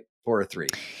 stomachs, right? 4 or 3.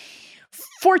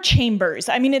 4 chambers.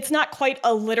 I mean, it's not quite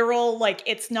a literal, like,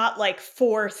 it's not like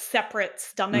 4 separate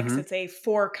stomachs. Hmm. It's a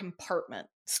 4 compartment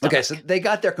Okay, so stomach. they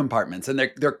got their compartments and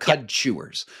they're Yep. cud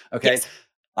chewers. Okay. Yes.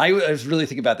 I was really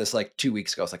thinking about this like 2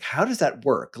 weeks ago. I was like, how does that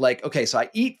work? Like, okay, so I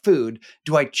eat food.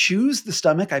 Do I choose the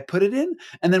stomach I put it in?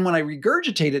 And then when I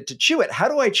regurgitate it to chew it, how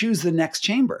do I choose the next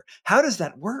chamber? How does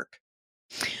that work?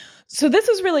 So this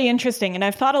is really interesting, and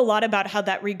I've thought a lot about how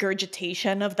that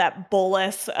regurgitation of that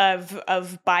bolus of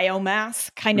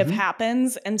biomass kind of Hmm.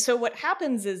 happens. And so what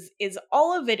happens is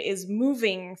all of it is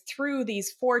moving through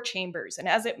these 4 chambers, and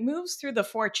as it moves through the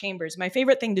 4 chambers, my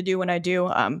favorite thing to do when I do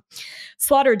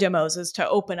slaughter demos is to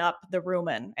open up the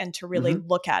rumen and to really Hmm.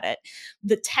 look at it.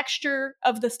 The texture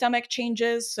of the stomach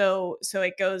changes, so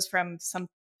it goes from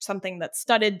something that's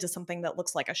studded to something that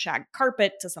looks like a shag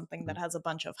carpet to something that has a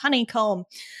bunch of honeycomb,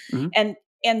 Hmm. and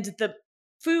the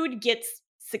food gets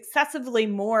successively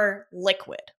more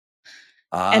liquid,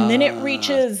 and then it Ah,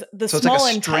 reaches the so it's like a small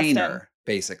intestine. strainer,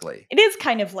 basically. It is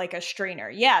kind of like a strainer,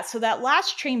 yeah. So that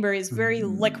last chamber is very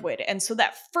Mm. liquid, and so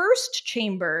that first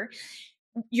chamber,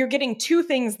 you're getting 2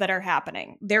 things that are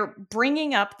happening. They're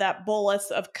bringing up that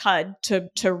bolus of cud to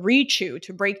rechew,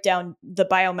 to break down the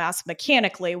biomass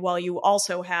mechanically, while you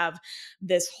also have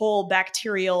this whole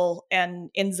bacterial and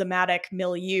enzymatic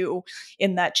milieu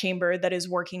in that chamber that is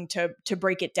working to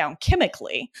break it down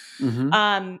chemically. Hmm.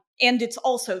 And it's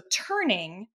also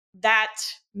turning that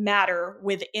matter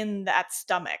within that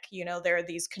stomach. There are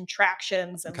these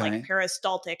contractions and like Okay.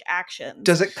 peristaltic actions.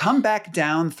 Does it come back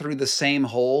down through the same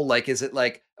hole? Like, is it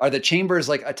like, are the chambers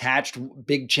like attached,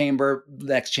 big chamber,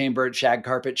 next chamber, shag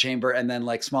carpet chamber, and then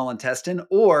like small intestine?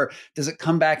 Or does it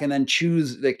come back and then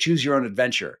choose your own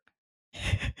adventure?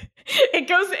 It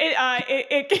goes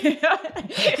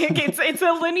it's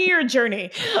a linear journey.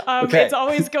 It's Okay.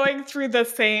 always going through the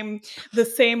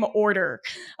same order,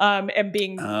 and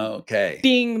being Okay.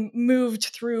 being moved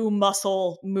through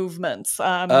muscle movements.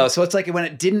 Oh, so it's like when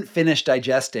it didn't finish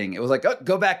digesting, it was like, oh,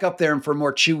 go back up there and for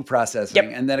more chew processing,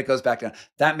 Yep. and then it goes back down.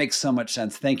 That makes so much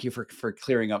sense. Thank you for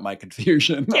clearing up my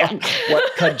confusion Yeah. on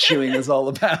what cud chewing is all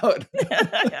about.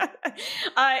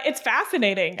 It's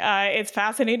fascinating. It's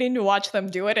fascinating to watch them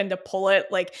do it and to pull it.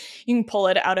 Like, you can pull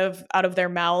it out of their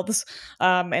mouths,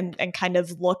 and kind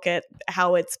of look at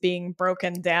how it's being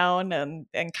broken down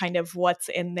and kind of what's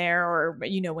in there. Or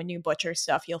when you butcher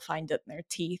stuff, you'll find it in their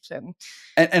teeth. And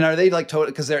And are they like total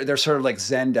because they're sort of like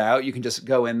zenned out? You can just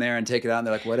go in there and take it out, and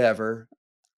they're like, whatever.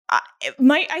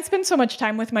 I spend so much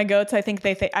time with my goats. I think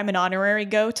they think I'm an honorary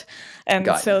goat, and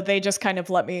Got so you. they just kind of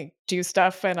let me do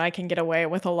stuff and I can get away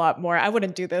with a lot more. I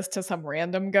wouldn't do this to some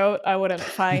random goat. I wouldn't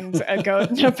find a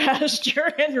goat in a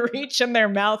pasture and reach in their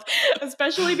mouth,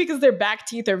 especially because their back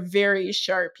teeth are very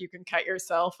sharp. You can cut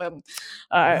yourself, and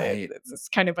Right. it's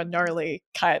kind of a gnarly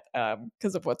cut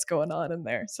because of what's going on in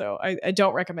there. So I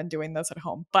don't recommend doing this at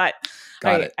home, but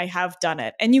Got it. I have done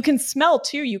it. And you can smell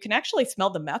too. You can actually smell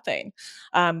the methane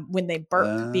when they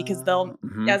burp, because they'll,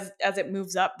 Mhm. as it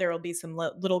moves up, there will be some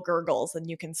little gurgles, and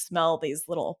you can smell these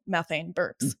little methane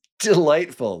burps.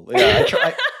 Delightful. Yeah, I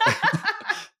try.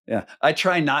 Yeah, I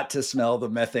try not to smell the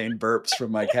methane burps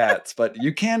from my cats, but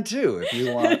you can too if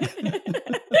you want.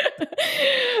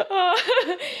 Uh,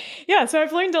 yeah, so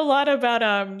I've learned a lot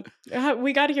about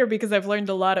we got here because I've learned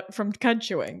a lot from cud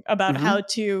chewing about Mhm. how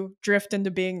to drift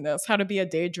into beingness, how to be a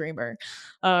daydreamer,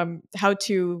 how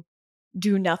to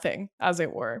do nothing, as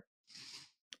it were.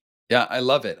 Yeah, I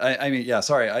love it. I mean, yeah,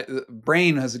 sorry,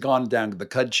 brain has gone down the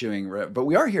cud chewing, but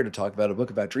we are here to talk about a book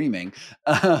about dreaming.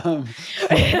 Um,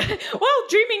 Well,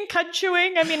 dreaming, cud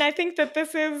chewing. I mean, I think that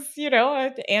this is,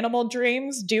 animal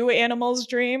dreams. Do animals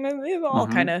dream? And it's all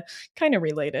mhm. kind of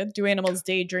related. Do animals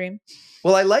daydream?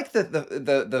 Well, I like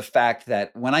the fact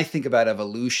that when I think about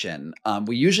evolution,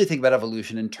 we usually think about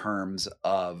evolution in terms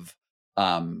of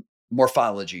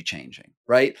morphology changing,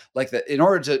 right? Like that, in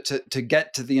order to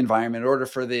get to the environment, in order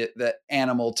for the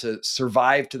animal to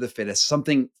survive to the fittest,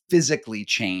 something physically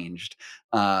changed,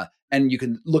 and you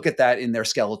can look at that in their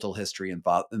skeletal history and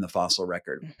in the fossil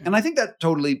record. And Mhm. I think that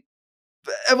totally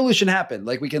evolution happened.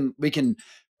 Like we can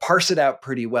parse it out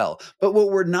pretty well, but what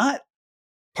we're not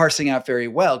parsing out very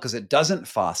well because it doesn't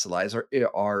fossilize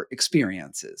our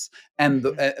experiences. And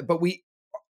Mhm. but we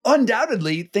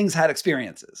undoubtedly things had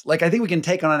experiences. Like I think we can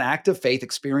take on an act of faith.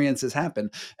 Experiences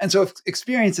happen, and so if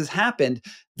experiences happened,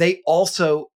 they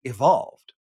also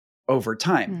evolved over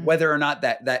time. Mm. Whether or not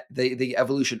that the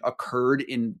evolution occurred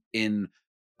in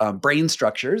brain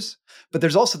structures, but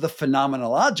there's also the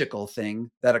phenomenological thing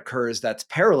that occurs that's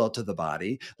parallel to the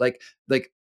body, like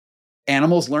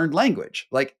animals learned language,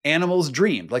 like animals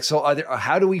dreamed. Like, so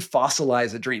how do we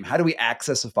fossilize a dream? How do we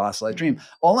access a fossilized dream? Mhm.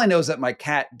 All I know is that my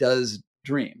cat does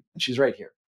dream. And she's right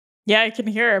here. Yeah, I can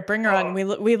hear her. Bring her on.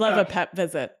 Oh, We love a okay. pet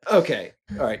visit. Okay.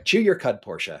 All right. Chew your cud,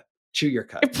 Portia. Chew your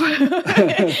cud.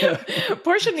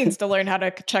 Portia needs to learn how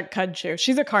to check cud chew.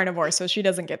 She's a carnivore, so she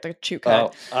doesn't get to chew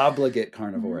cud. Oh, obligate Mhm.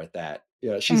 carnivore at that.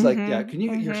 Yeah. She's like, yeah, Mhm. can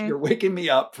you, Mhm. you're waking me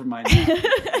up from my nap.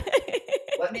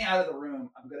 Let me out of the room.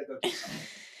 I'm going to go do something.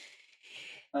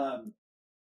 Um,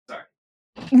 Sorry.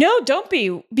 No, don't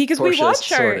be, because Portia is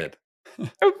sorted.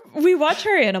 we watch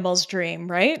our animals dream,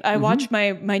 right? I Mhm. watch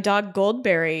my dog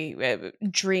Goldberry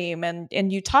dream, and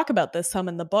you talk about this some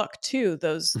in the book too.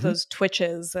 Mhm. Those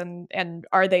twitches, and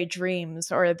are they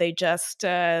dreams, or are they just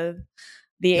Yeah.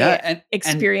 the And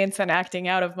experience and acting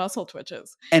out of muscle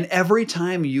twitches? And every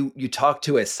time you talk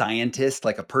to a scientist,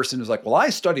 like a person who's like, "Well, I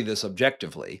study this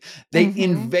objectively," they Hmm.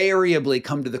 invariably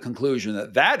come to the conclusion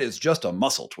that that is just a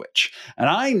muscle twitch. And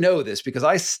I know this because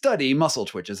I study muscle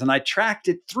twitches and I tracked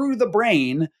it through the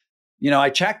brain.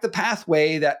 I tracked the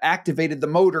pathway that activated the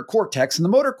motor cortex, and the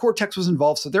motor cortex was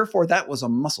involved, so therefore that was a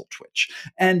muscle twitch.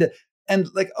 And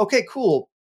like, okay,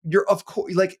 cool. You're of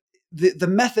course like the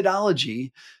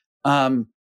methodology um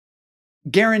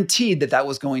guaranteed that that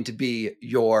was going to be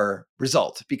your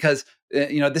result because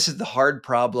this is the hard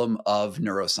problem of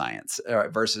neuroscience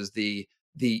versus the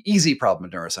easy problem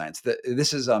of neuroscience.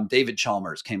 This is David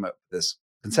Chalmers came up with this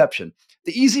conception.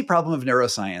 The easy problem of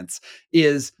neuroscience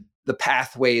is the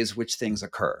pathways which things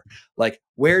occur. Like,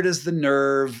 where does the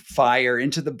nerve fire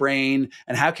into the brain,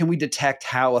 and how can we detect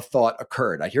how a thought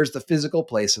occurred? Like, here's the physical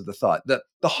place of the thought. The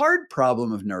hard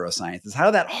problem of neuroscience is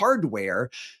how that hardware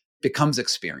becomes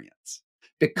experience,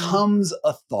 becomes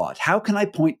a thought. How can I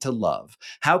point to love?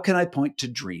 How can I point to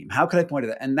dream? How can I point to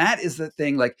that? And that is the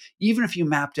thing. Like, even if you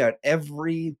mapped out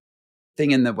everything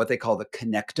in what they call the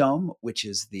connectome, which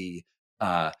is the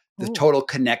Ooh. total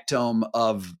connectome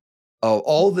of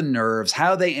all the nerves,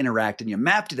 how they interact, and you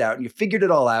mapped it out and you figured it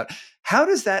all out. How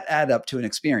does that add up to an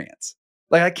experience?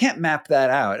 Like, I can't map that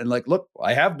out and like, look,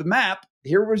 I have the map.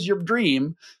 Here was your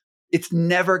dream. It's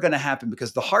never going to happen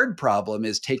because the hard problem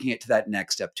is taking it to that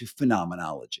next step, to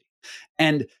phenomenology.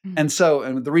 And Mm.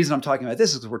 and the reason I'm talking about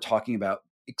this is because we're talking about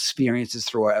experiences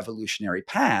through our evolutionary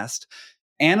past.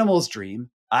 Animals dream,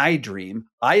 I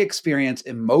experience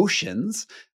emotions.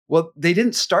 Well, they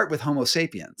didn't start with Homo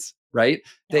sapiens, right?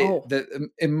 No. The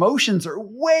emotions are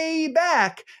way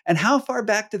back. And how far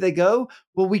back do they go?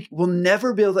 Well, we will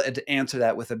never be able to answer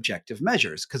that with objective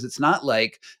measures because it's not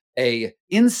like a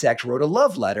insect wrote a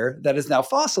love letter that is now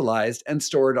fossilized and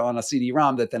stored on a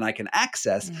CD-ROM that then I can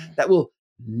access. Mm. That will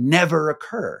never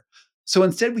occur. So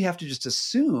instead, we have to just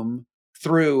assume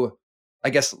through, I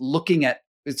guess, looking at,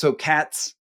 so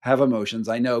cats have emotions.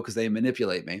 I know because they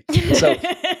manipulate me. So,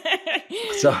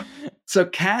 so, so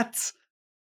cats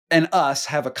and us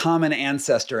have a common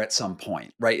ancestor at some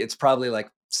point, right? It's probably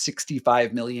like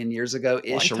 65 million years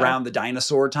ago-ish, around the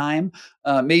dinosaur time,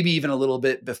 maybe even a little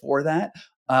bit before that.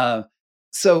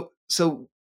 So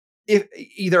if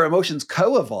either emotions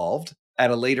co-evolved at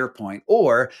a later point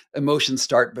or emotions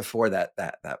start before that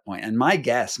point. And my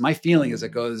guess, my feeling is it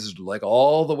goes like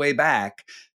all the way back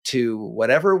to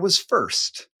whatever was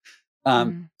first.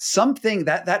 Something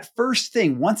that first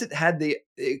thing, once it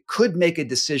could make a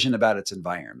decision about its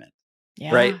environment.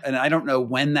 Yeah. Right. And I don't know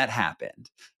when that happened.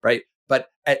 Right.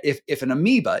 But if an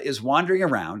amoeba is wandering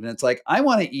around and it's like, I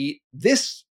want to eat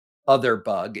this other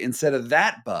bug instead of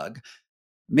that bug,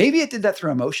 maybe it did that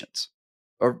through emotions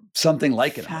or something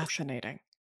like an emotion. Fascinating.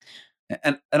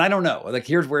 And I don't know. Like,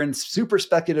 we're in super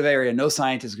speculative area. No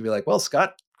scientist could be like, well,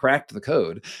 Scott cracked the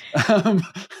code.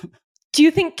 Do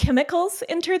you think chemicals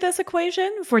enter this equation?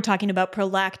 If we're talking about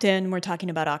prolactin, we're talking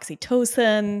about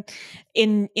oxytocin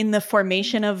in the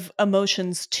formation of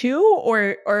emotions too,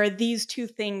 or are these two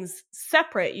things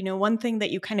separate? One thing that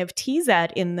you kind of tease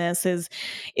at in this is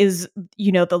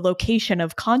the location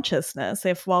of consciousness.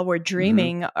 If while we're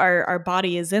dreaming, our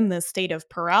body is in this state of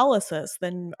paralysis,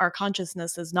 then our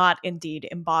consciousness is not indeed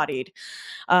embodied.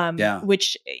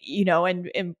 Which,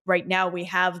 and right now we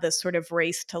have this sort of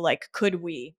race to like, could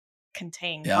we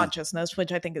contain consciousness,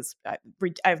 which I think is, I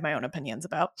have my own opinions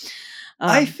about.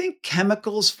 I think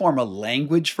chemicals form a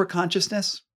language for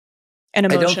consciousness. And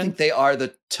emotion. I don't think they are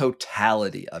the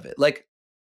totality of it. Like,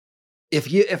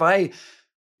 if I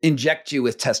inject you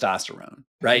with testosterone,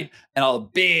 right, and a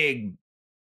big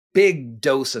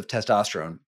dose of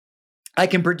testosterone, I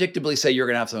can predictably say you're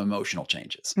going to have some emotional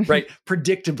changes, right?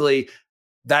 Predictably,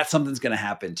 that something's going to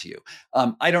happen to you.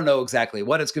 I don't know exactly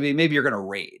what it's going to be. Maybe you're going to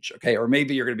rage, okay? Or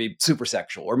maybe you're going to be super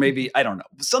sexual, or maybe, I don't know,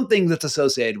 something that's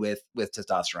associated with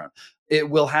testosterone.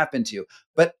 It will happen to you.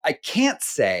 But I can't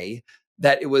say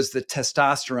that it was the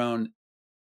testosterone.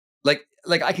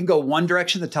 Like I can go one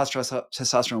direction, the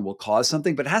testosterone will cause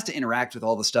something, but it has to interact with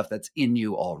all the stuff that's in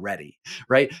you already,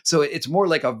 right? So it's more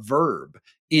like a verb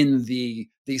in the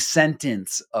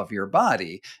sentence of your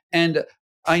body. And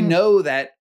I know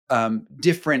that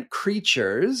different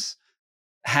creatures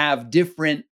have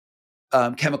different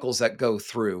chemicals that go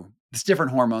through. It's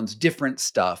different hormones, different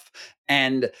stuff.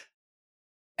 And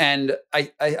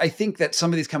I think that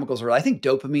some of these chemicals I think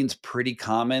dopamine's pretty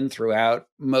common throughout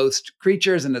most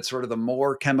creatures, and it's sort of the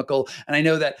more chemical. And I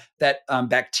know that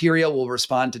bacteria will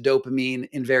respond to dopamine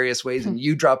in various ways, and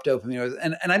you drop dopamine.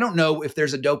 And I don't know if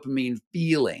there's a dopamine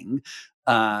feeling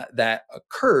that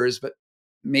occurs, but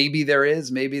maybe there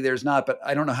is, maybe there's not. But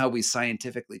I don't know how we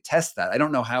scientifically test that. I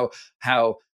don't know how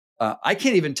I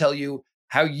can't even tell you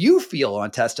how you feel on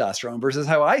testosterone versus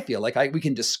how I feel. Like we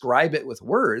can describe it with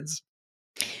words.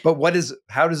 But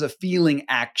how does a feeling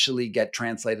actually get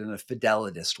translated in a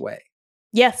fidelitist way?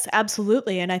 Yes,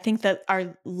 absolutely. And I think that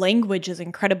our language is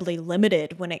incredibly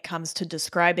limited when it comes to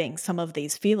describing some of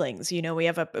these feelings. We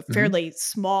have a fairly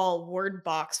small word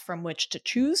box from which to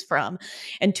choose from,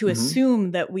 and to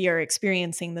assume that we are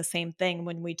experiencing the same thing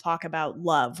when we talk about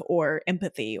love or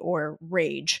empathy or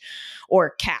rage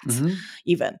or cats,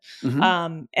 even.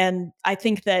 And I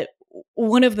think that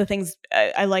one of the things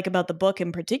I like about the book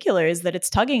in particular is that it's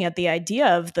tugging at the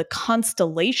idea of the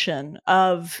constellation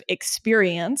of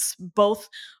experience, both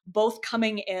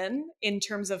coming in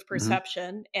terms of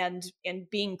perception and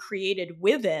being created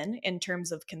within in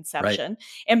terms of conception,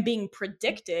 and being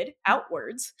predicted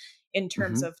outwards in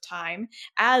terms of time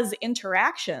as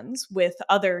interactions with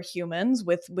other humans,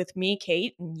 with me,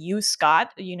 Kate, and you,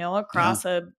 Scott, across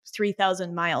a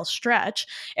 3,000 mile stretch,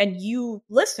 and you,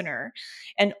 listener.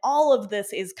 And all of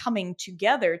this is coming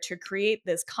together to create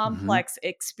this complex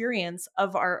experience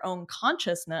of our own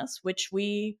consciousness, which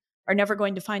we are never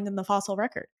going to find in the fossil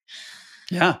record.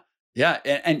 Yeah. Yeah.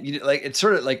 And like, it's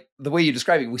sort of like the way you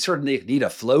describe it, we sort of need a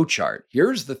flow chart.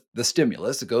 Here's the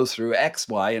stimulus that goes through X,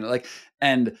 Y,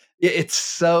 and it's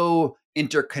so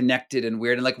interconnected and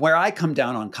weird. And like, where I come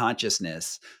down on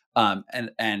consciousness,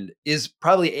 and is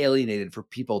probably alienated for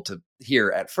people to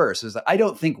hear at first, is that I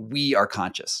don't think we are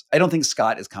conscious. I don't think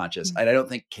Scott is conscious. And I don't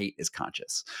think Kate is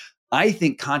conscious. I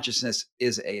think consciousness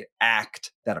is an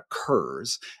act that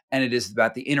occurs, and it is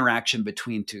about the interaction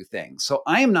between two things. So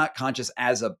I am not conscious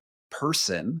as a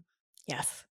person.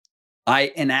 Yes.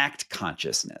 I enact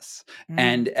consciousness,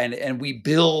 and we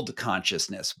build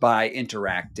consciousness by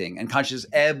interacting, and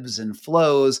consciousness ebbs and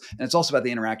flows. And it's also about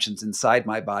the interactions inside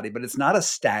my body, but it's not a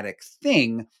static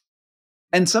thing.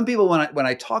 And some people, when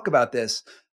I talk about this,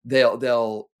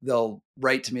 they'll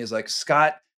write to me as like,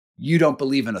 Scott, you don't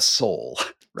believe in a soul,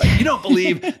 right? You don't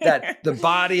believe that the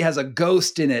body has a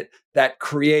ghost in it that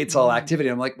creates all activity.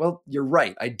 I'm like, well, you're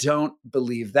right. I don't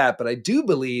believe that, but I do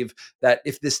believe that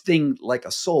if this thing like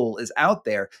a soul is out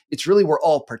there, it's really, we're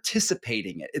all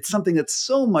participating in it. It's something that's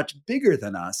so much bigger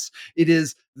than us. It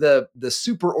is the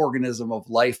superorganism of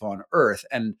life on Earth.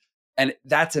 And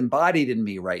that's embodied in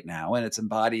me right now. And it's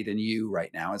embodied in you right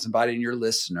now. It's embodied in your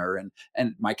listener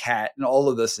and my cat and all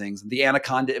of those things. The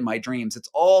anaconda in my dreams. It's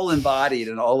all embodied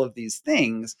in all of these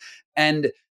things. And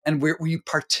we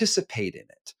participate in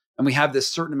it. And we have this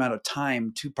certain amount of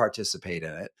time to participate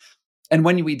in it. And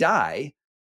when we die,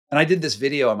 and I did this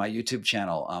video on my YouTube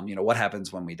channel, what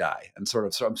happens when we die? And so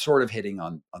I'm sort of hitting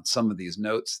on some of these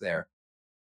notes there.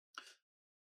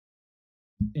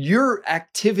 Your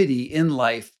activity in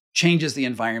life changes the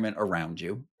environment around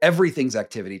you. Everything's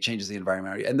activity changes the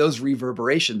environment around you. And those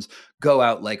reverberations go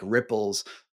out like ripples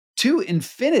to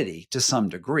infinity to some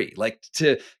degree,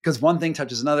 because one thing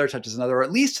touches another, or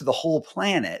at least to the whole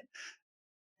planet.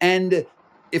 And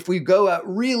if we go out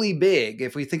really big,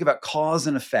 if we think about cause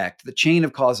and effect, the chain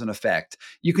of cause and effect,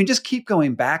 you can just keep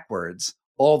going backwards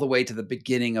all the way to the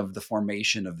beginning of the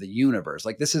formation of the universe.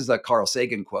 Like, this is the Carl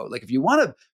Sagan quote. Like, if you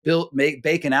want to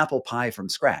bake an apple pie from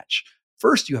scratch,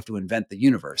 first you have to invent the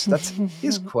universe. That's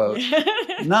his quote,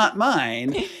 not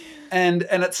mine. And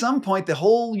at some point, the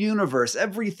whole universe,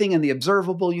 everything in the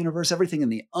observable universe, everything in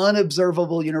the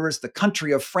unobservable universe, the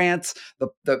country of France,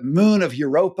 the moon of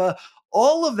Europa,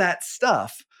 all of that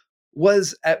stuff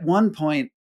was at one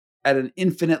point at an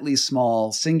infinitely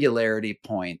small singularity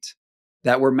point,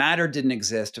 that where matter didn't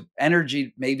exist,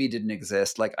 energy maybe didn't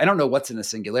exist. Like, I don't know what's in a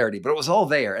singularity, but it was all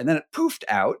there. And then it poofed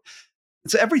out.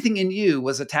 And so everything in you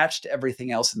was attached to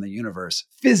everything else in the universe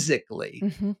physically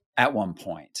at one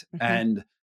point. And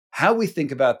how we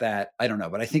think about that, I don't know,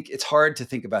 but I think it's hard to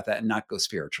think about that and not go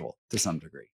spiritual to some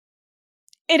degree.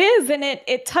 It is, and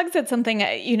it tugs at something,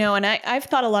 and I've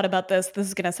thought a lot about this. This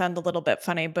is going to sound a little bit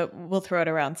funny, but we'll throw it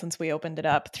around since we opened it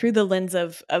up through the lens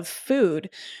of food,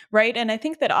 right? And I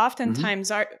think that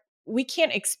oftentimes we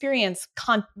can't experience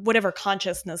whatever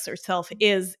consciousness or self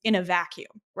is in a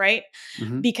vacuum, right?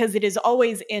 Because it is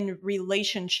always in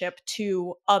relationship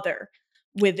to other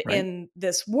within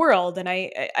this world. And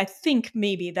I think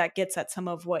maybe that gets at some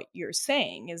of what you're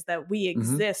saying, is that we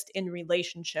exist in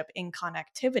relationship, in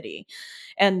connectivity.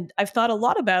 And I've thought a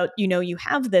lot about, you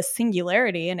have this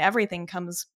singularity and everything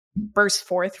bursts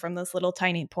forth from this little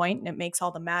tiny point, and it makes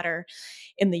all the matter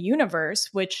in the universe,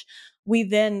 which we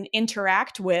then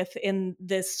interact with in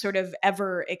this sort of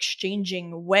ever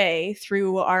exchanging way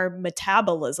through our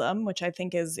metabolism, which I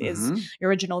think is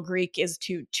original Greek is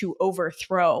to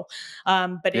overthrow.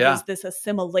 But it is this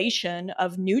assimilation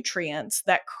of nutrients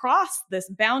that cross this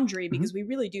boundary, because we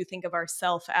really do think of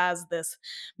ourselves as this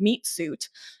meat suit,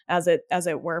 as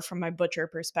it were, from my butcher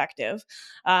perspective.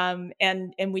 And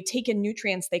we take in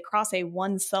nutrients, they cross a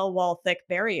one cell wall thick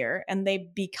barrier and they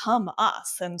become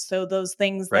us. And so those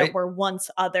things that were once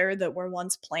other, that were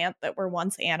once plant, that were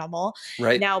once animal,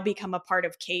 now become a part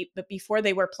of Kate. But before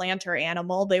they were plant or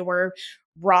animal, they were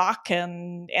rock,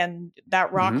 and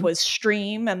that rock was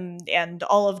stream, and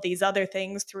all of these other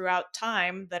things throughout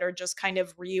time that are just kind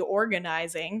of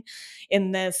reorganizing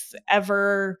in this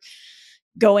ever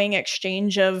going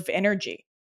exchange of energy.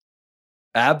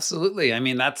 Absolutely. I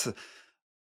mean, that's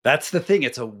the thing.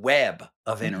 It's a web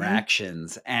of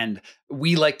interactions. And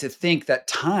we like to think that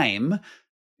time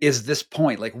is this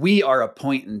point. Like, we are a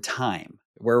point in time.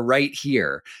 We're right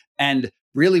here. And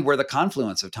really, we're the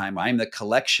confluence of time. I'm the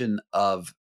collection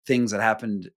of things that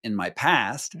happened in my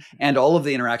past and all of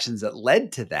the interactions that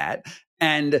led to that.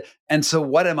 And so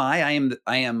what am I?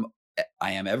 I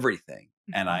am everything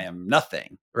and I am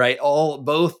nothing, right?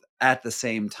 Both at the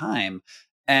same time.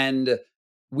 And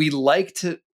we like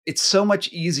to, it's so much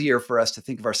easier for us to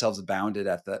think of ourselves bounded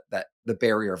at the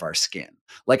barrier of our skin.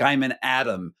 Like, I'm an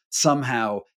atom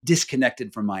somehow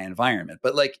disconnected from my environment.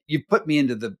 But like, you put me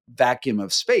into the vacuum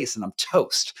of space and I'm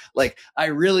toast. Like, I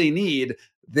really need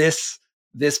this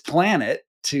planet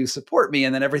to support me.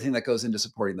 And then everything that goes into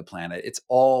supporting the planet, it's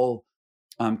all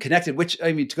connected, which,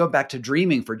 I mean, to go back to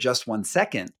dreaming for just 1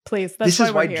 second. Please, that's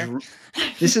why we're here.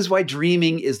 This is why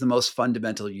dreaming is the most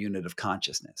fundamental unit of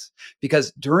consciousness.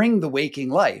 Because during the waking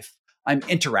life, I'm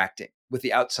interacting with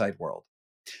the outside world.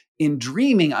 In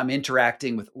dreaming, I'm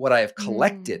interacting with what I have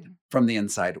collected from the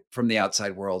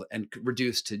outside world and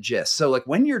reduced to gist. So like,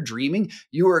 when you're dreaming,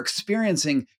 you are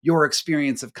experiencing your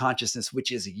experience of consciousness,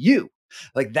 which is you.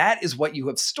 Like, that is what you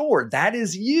have stored. That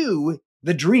is you,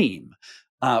 the dream.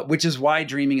 which is why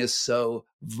dreaming is so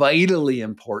vitally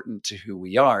important to who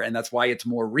we are. And that's why it's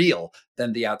more real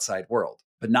than the outside world,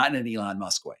 but not in an Elon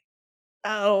Musk way.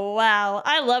 Oh, wow.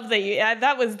 I love that you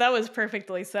that was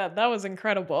perfectly said. That was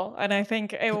incredible. And I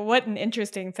think what an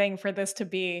interesting thing for this to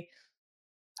be.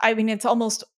 I mean, it's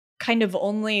almost kind of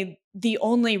only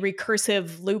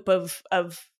recursive loop of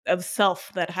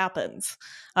self that happens.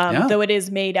 Yeah. Though it is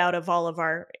made out of all of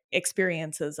our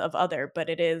experiences of other, but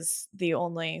it is the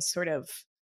only sort of.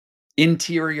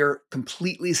 Interior,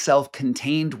 completely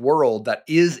self-contained world that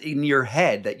is in your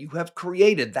head that you have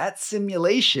created. That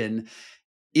simulation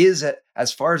is,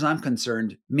 as far as I'm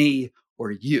concerned, me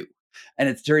or you. And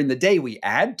it's during the day we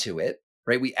add to it,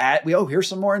 right? Oh, here's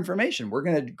some more information. We're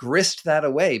going to grist that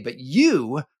away. But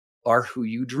you are who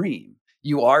you dream.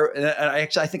 You are, and I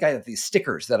think I have these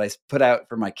stickers that I put out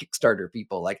for my Kickstarter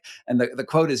people. Like, and the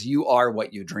quote is, "You are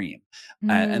what you dream,"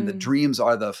 and the Mm. dreams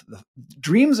are the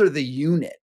dreams are the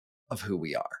unit of who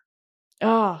we are.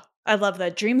 Oh, I love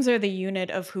that. Dreams are the unit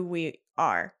of who we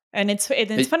are. And it's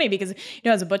It- funny because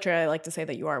as a butcher, I like to say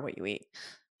that you are what you eat,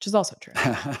 which is also true.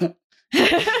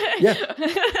 yeah,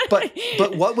 but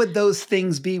what would those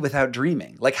things be without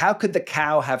dreaming? Like, how could the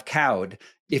cow have cowed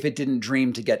if it didn't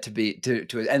dream to get to be to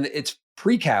it? And it's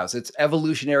pre-cows, it's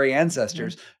evolutionary Mhm,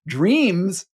 ancestors.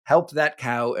 Dreams helped that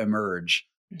cow emerge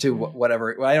to mhm.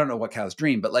 whatever. Well, I don't know what cows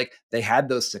dream, but like they had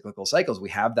those cyclical cycles. We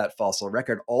have that fossil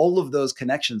record. All of those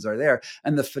connections are there,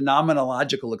 and the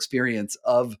phenomenological experience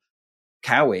of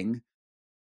cowing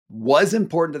was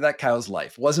important to that cow's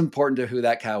life, was important to who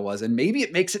that cow was. And maybe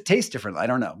it makes it taste different. I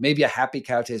don't know. Maybe a happy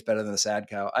cow tastes better than a sad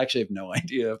cow. I actually have no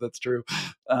idea if that's true.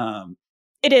 Um,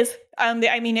 It is.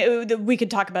 I mean, we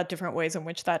could talk about different ways in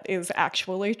which that is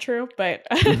actually true, but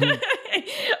mhm.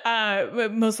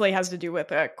 it mostly has to do with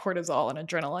cortisol and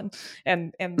adrenaline,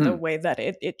 and the Mm, way that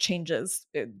it changes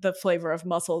the flavor of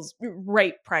muscles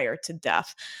right prior to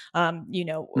death.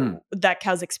 mm. That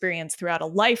cow's experience throughout a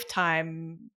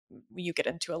lifetime. You get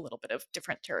into a little bit of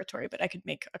different territory, but I could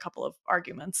make a couple of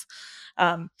arguments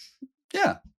um,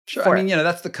 Yeah, sure. I for mean, it.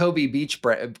 that's the Kobe beef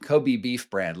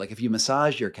brand. Like if you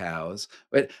massage your cows,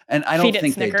 and I Feed don't it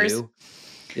think they Snickers. do.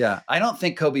 Yeah, I don't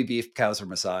think Kobe beef cows are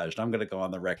massaged. I'm going to go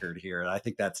on the record here. I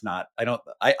think that's not. I don't.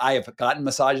 I have gotten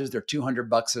massages. They're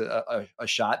 $200 a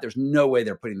shot. There's no way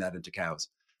they're putting that into cows.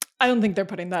 I don't think they're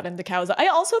putting that into cows. I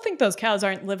also think those cows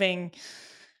aren't living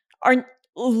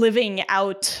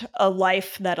out a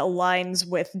life that aligns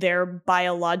with their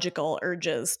biological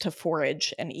urges to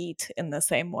forage and eat in the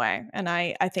same way. And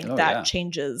I think Oh that yeah.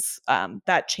 changes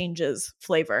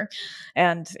flavor,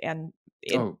 and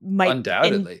it Oh, might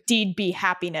undoubtedly. indeed be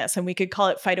happiness, and we could call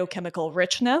it phytochemical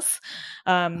richness.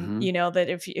 Mhm. That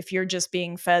if you're just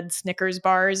being fed Snickers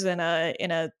bars in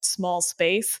a small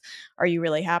space, are you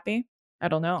really happy? I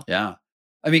don't know. Yeah.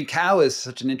 I mean, cow is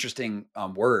such an interesting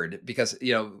word because,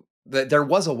 there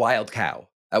was a wild cow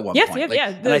at one Yes, point. yes, Like, yeah,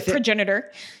 and I the think,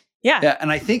 progenitor. Yeah. yeah,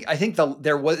 and I think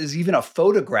there was even a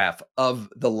photograph of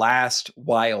the last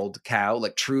wild cow,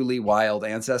 like truly wild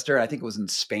ancestor. I think it was in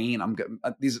Spain.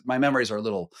 These my memories are a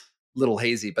little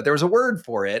hazy, but there was a word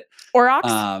for it. Aurochs,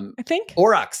 Um, I think?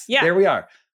 Aurochs. Yeah. There we are.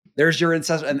 There's your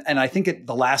ancestor, and I think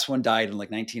the last one died in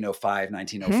like 1905, Mhm.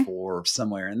 1904,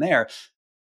 somewhere in there.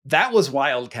 That was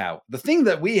wild cow. The thing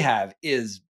that we have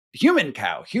is human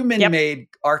cow, human Yep. made.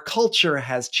 Our culture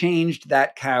has changed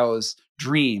that cow's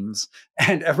dreams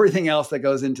and everything else that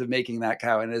goes into making that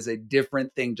cow. And it is a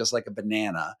different thing, just like a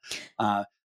banana. Uh,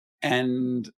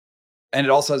 and and it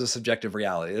also has a subjective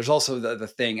reality. There's also the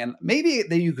thing, and maybe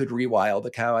that you could rewild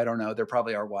a cow. I don't know. There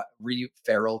probably are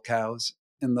feral cows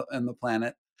in the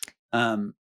planet.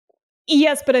 Um,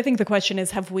 Yes, but I think the question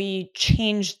is, have we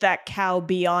changed that cow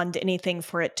beyond anything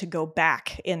for it to go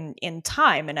back in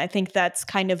time? And I think that's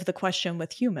kind of the question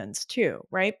with humans too,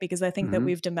 right? Because I think that mhm,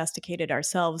 we've domesticated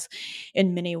ourselves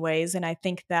in many ways, and I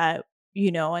think that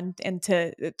and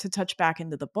to touch back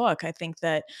into the book, I think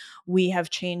that we have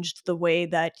changed the way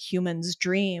that humans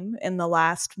dream in the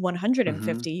last mhm,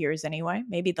 150 years anyway,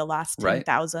 maybe the last right.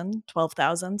 10,000,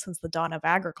 12,000 since the dawn of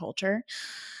agriculture.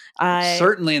 Uh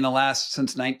Certainly in the last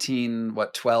since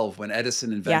 12 when Edison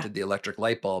yeah. invented the electric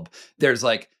light bulb, there's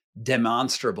like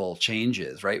demonstrable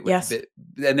changes, right? Yes.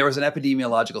 And there was an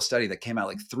epidemiological study that came out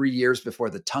like 3 years before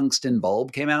the tungsten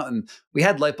bulb came out. And we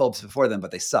had light bulbs before then,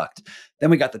 but they sucked. Then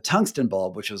we got the tungsten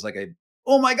bulb, which was like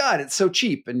oh my God, it's so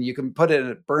cheap. And you can put it, and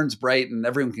it burns bright, and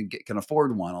everyone can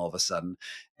afford one all of a sudden.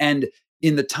 And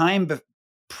in the time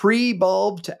pre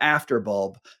bulb to after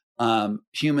bulb,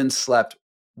 humans slept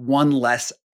one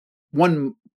less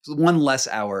one one less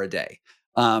hour a day.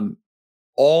 Um,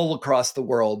 all across the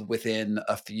world within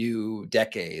a few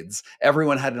decades.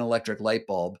 Everyone had an electric light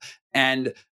bulb,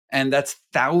 and that's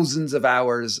thousands of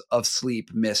hours of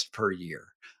sleep missed per year.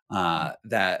 Well,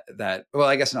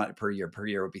 I guess not per year. Per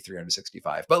year would be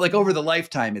 365, but like over the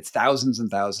lifetime, it's thousands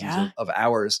and thousands of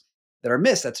hours that are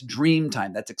missed. That's dream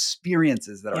time. That's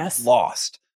experiences that are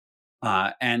lost.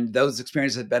 And those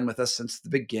experiences have been with us since the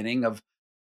beginning of,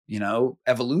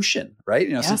 evolution, right?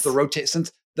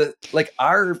 Since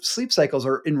our sleep cycles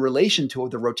are in relation to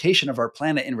the rotation of our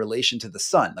planet in relation to the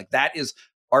sun. Like that is,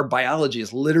 our biology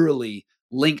is literally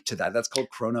linked to that. That's called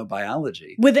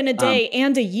chronobiology. Within a day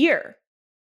and a year.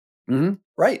 Mm-hmm.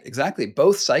 Right, exactly.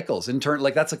 Both cycles in turn,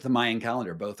 like that's like the Mayan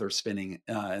calendar. Both are spinning,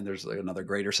 and there's like another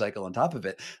greater cycle on top of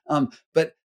it.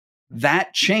 But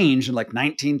that changed in like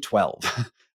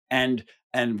 1912, and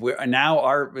we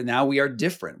are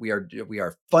different. We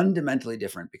are fundamentally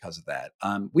different because of that.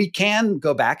 We can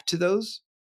go back to those,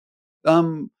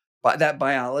 that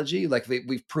biology. Like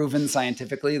we've proven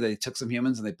scientifically, they took some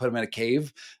humans and they put them in a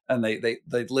cave and they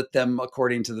lit them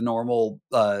according to the normal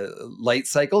light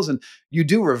cycles, and you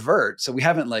do revert. So we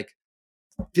haven't like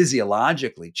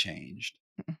physiologically changed,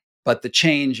 but the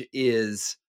change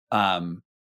is,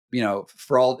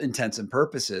 for all intents and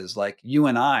purposes, like you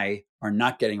and I are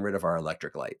not getting rid of our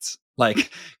electric lights.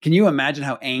 Like, can you imagine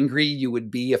how angry you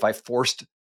would be if I forced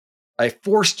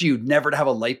you never to have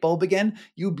a light bulb again?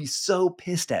 You'd be so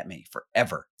pissed at me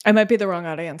forever. I might be the wrong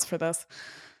audience for this.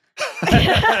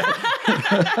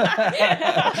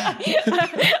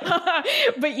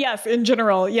 But yes, in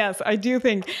general, yes, I do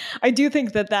think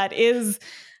that is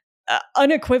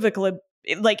unequivocally,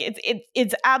 like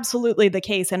it's absolutely the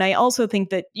case. And I also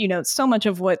think that, so much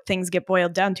of what things get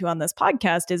boiled down to on this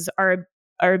podcast is our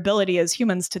ability as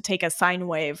humans to take a sine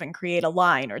wave and create a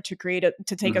line, or to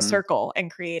take a circle and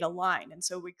create a line. And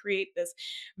so we create this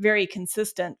very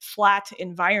consistent flat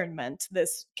environment,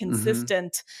 this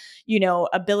consistent,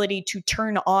 ability to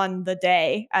turn on the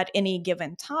day at any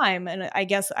given time. And I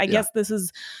guess this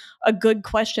is a good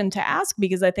question to ask,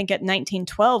 because I think at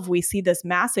 1912, we see this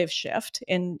massive shift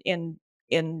in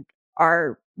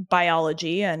our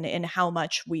biology and in how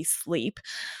much we sleep.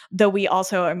 Though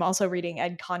I'm also reading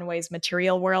Ed Conway's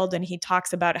Material World, and he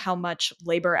talks about how much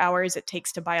labor hours it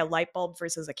takes to buy a light bulb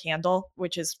versus a candle,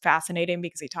 which is fascinating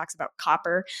because he talks about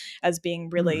copper as being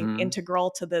really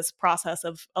integral to this process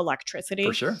of electricity.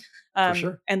 For sure. For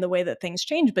sure. And the way that things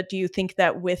change. But do you think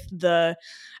that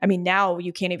now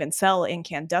you can't even sell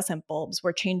incandescent bulbs.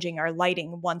 We're changing our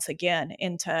lighting once again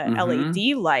into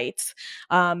LED lights,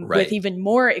 with even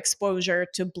more exposure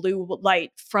to blue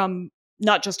light from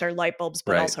not just our light bulbs,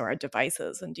 but also our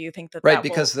devices. And do you think that will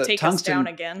take us down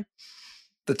again?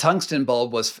 The tungsten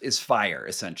bulb is fire,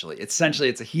 essentially. It's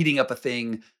a heating up a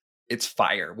thing. It's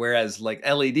fire. Whereas like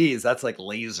LEDs, that's like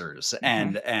lasers.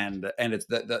 And it's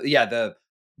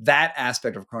that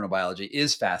aspect of chronobiology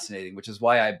is fascinating, which is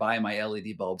why I buy my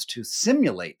LED bulbs to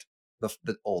simulate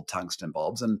the old tungsten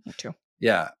bulbs. And me too.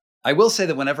 Yeah, I will say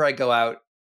that whenever I go out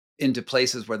into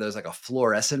places where there's like a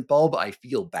fluorescent bulb, I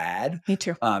feel bad. Me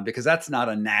too. Because that's not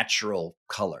a natural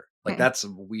color. Like that's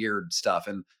some weird stuff.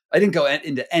 And I didn't go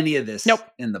into any of this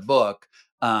in the book.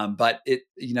 But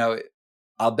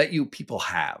I'll bet you people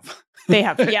have. They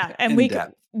have. Yeah. And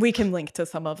we can link to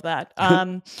some of that.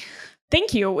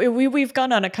 Thank you. We've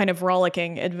gone on a kind of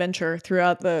rollicking adventure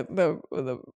throughout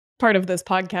the part of this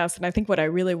podcast. And I think what I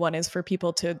really want is for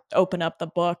people to open up the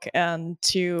book and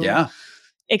to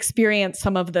experience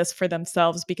some of this for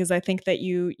themselves, because I think that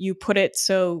you put it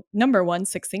so, number one,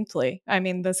 succinctly. I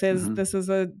mean, this is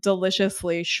a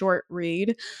deliciously short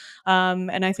read.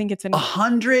 And I think it's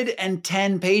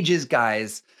 110 pages,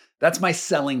 guys. That's my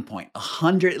selling point.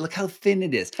 100. Look how thin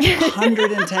it is.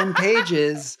 110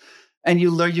 pages. And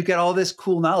you get all this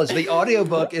cool knowledge. The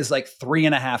audiobook is like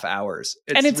 3.5 hours.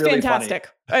 It's really fantastic.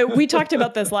 We talked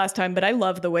about this last time, but I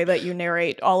love the way that you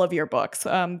narrate all of your books.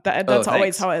 That's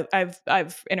always how I've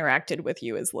interacted with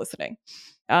you, is listening.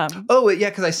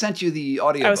 Because I sent you the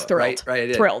audiobook. I was thrilled. Right? I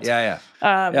did. Thrilled. Yeah.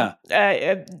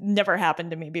 It never happened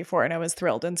to me before, and I was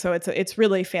thrilled. And so it's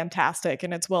really fantastic,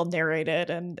 and it's well narrated.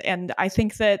 And I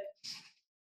think that,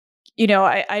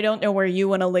 I don't know where you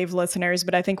want to leave listeners,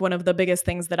 but I think one of the biggest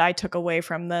things that I took away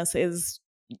from this is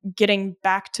getting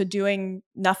back to doing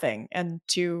nothing and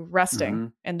to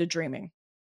resting and to dreaming.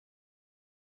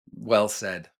 Well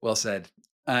said.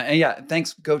 And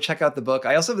thanks. Go check out the book.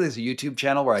 I also have this YouTube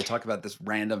channel where I talk about this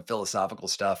random philosophical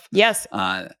stuff. Yes.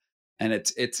 And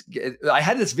I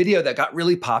had this video that got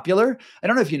really popular. I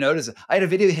don't know if you noticed. I had a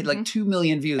video that had like 2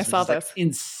 million views, I saw which is this. like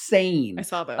insane. I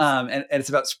saw this. And it's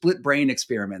about split brain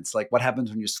experiments, like what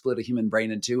happens when you split a human brain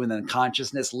in two, and then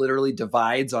consciousness literally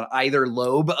divides on either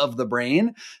lobe of the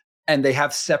brain, and they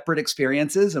have separate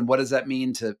experiences. And what does that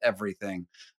mean to everything?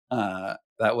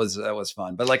 That was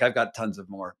fun. But like, I've got tons of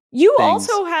more. You things.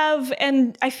 also have,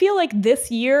 and I feel like this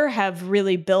year have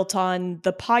really built on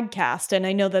the podcast. And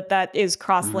I know that is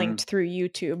cross-linked through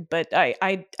YouTube, but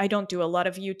I don't do a lot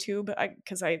of YouTube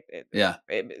because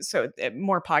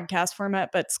more podcast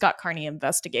format, but Scott Carney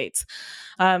investigates.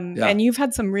 And you've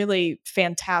had some really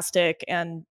fantastic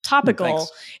and topical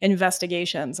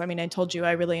investigations. I mean, I told you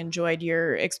I really enjoyed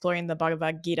your exploring the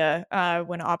Bhagavad Gita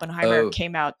when Oppenheimer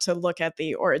came out to look at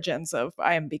the origins of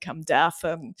I Am Become Death.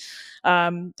 And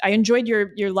I enjoyed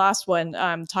your last one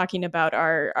talking about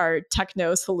our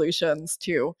techno solutions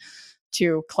to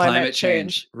climate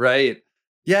change. Right.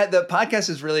 Yeah, the podcast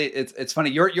is really it's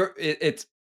funny.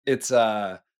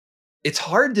 It's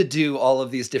hard to do all of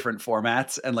these different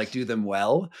formats and like do them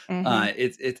well.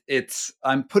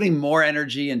 I'm putting more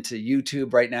energy into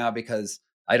YouTube right now because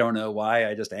I don't know why,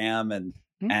 I just am. And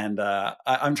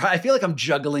I feel like I'm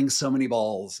juggling so many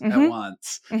balls at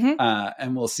once.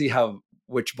 And we'll see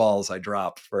which balls I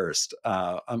drop first.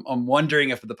 I'm wondering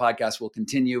if the podcast will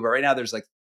continue, but right now there's like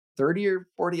 30 or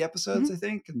 40 episodes, I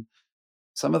think. And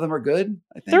some of them are good.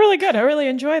 I think they're really good. I really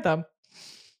enjoy them.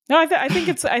 No, I think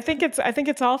it's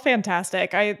all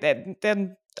fantastic. I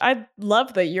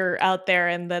love that you're out there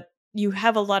and that you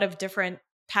have a lot of different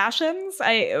passions.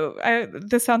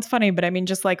 This sounds funny, but I mean,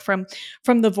 just like from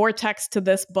the vortex to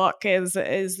this book is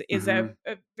a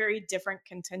very different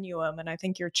continuum. And I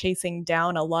think you're chasing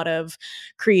down a lot of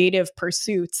creative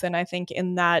pursuits. And I think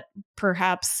in that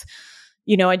perhaps,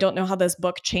 I don't know how this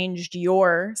book changed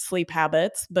your sleep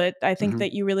habits, but I think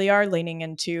that you really are leaning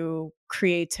into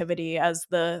creativity as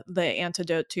the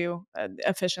antidote to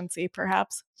efficiency,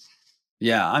 perhaps.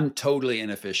 Yeah, I'm totally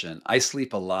inefficient. I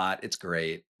sleep a lot. It's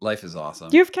great. Life is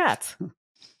awesome. You have cats.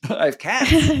 I have cats.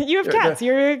 You have cats.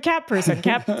 You're a cat person.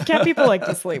 Cat people like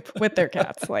to sleep with their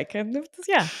cats. Like,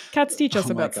 cats teach us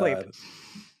about sleep.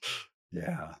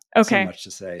 Yeah. Okay. So much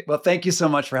to say. Well, thank you so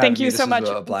much for having me. Thank you so much.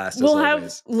 A blast. We'll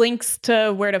have links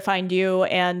to where to find you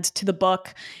and to the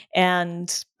book.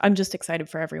 And I'm just excited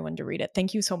for everyone to read it.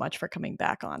 Thank you so much for coming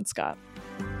back on, Scott.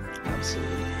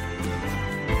 Absolutely.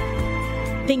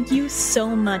 Thank you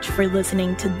so much for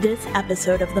listening to this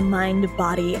episode of the Mind,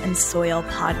 Body, and Soil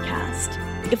podcast.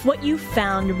 If what you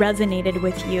found resonated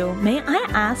with you, may I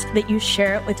ask that you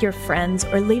share it with your friends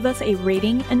or leave us a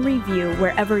rating and review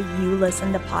wherever you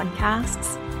listen to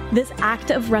podcasts? This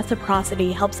act of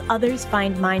reciprocity helps others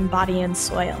find Mind, Body, and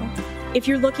Soil. If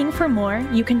you're looking for more,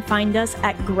 you can find us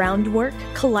at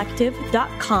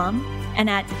groundworkcollective.com and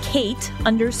at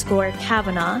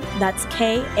Kate_Kavanaugh, that's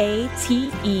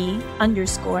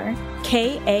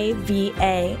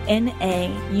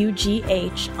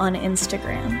KATE_KAVANAUGH on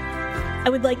Instagram. I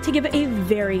would like to give a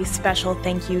very special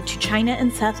thank you to China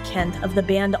and Seth Kent of the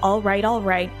band All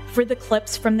Right for the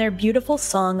clips from their beautiful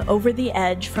song Over the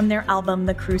Edge from their album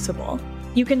The Crucible.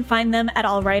 You can find them at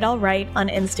All Right on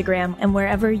Instagram and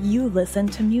wherever you listen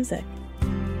to music.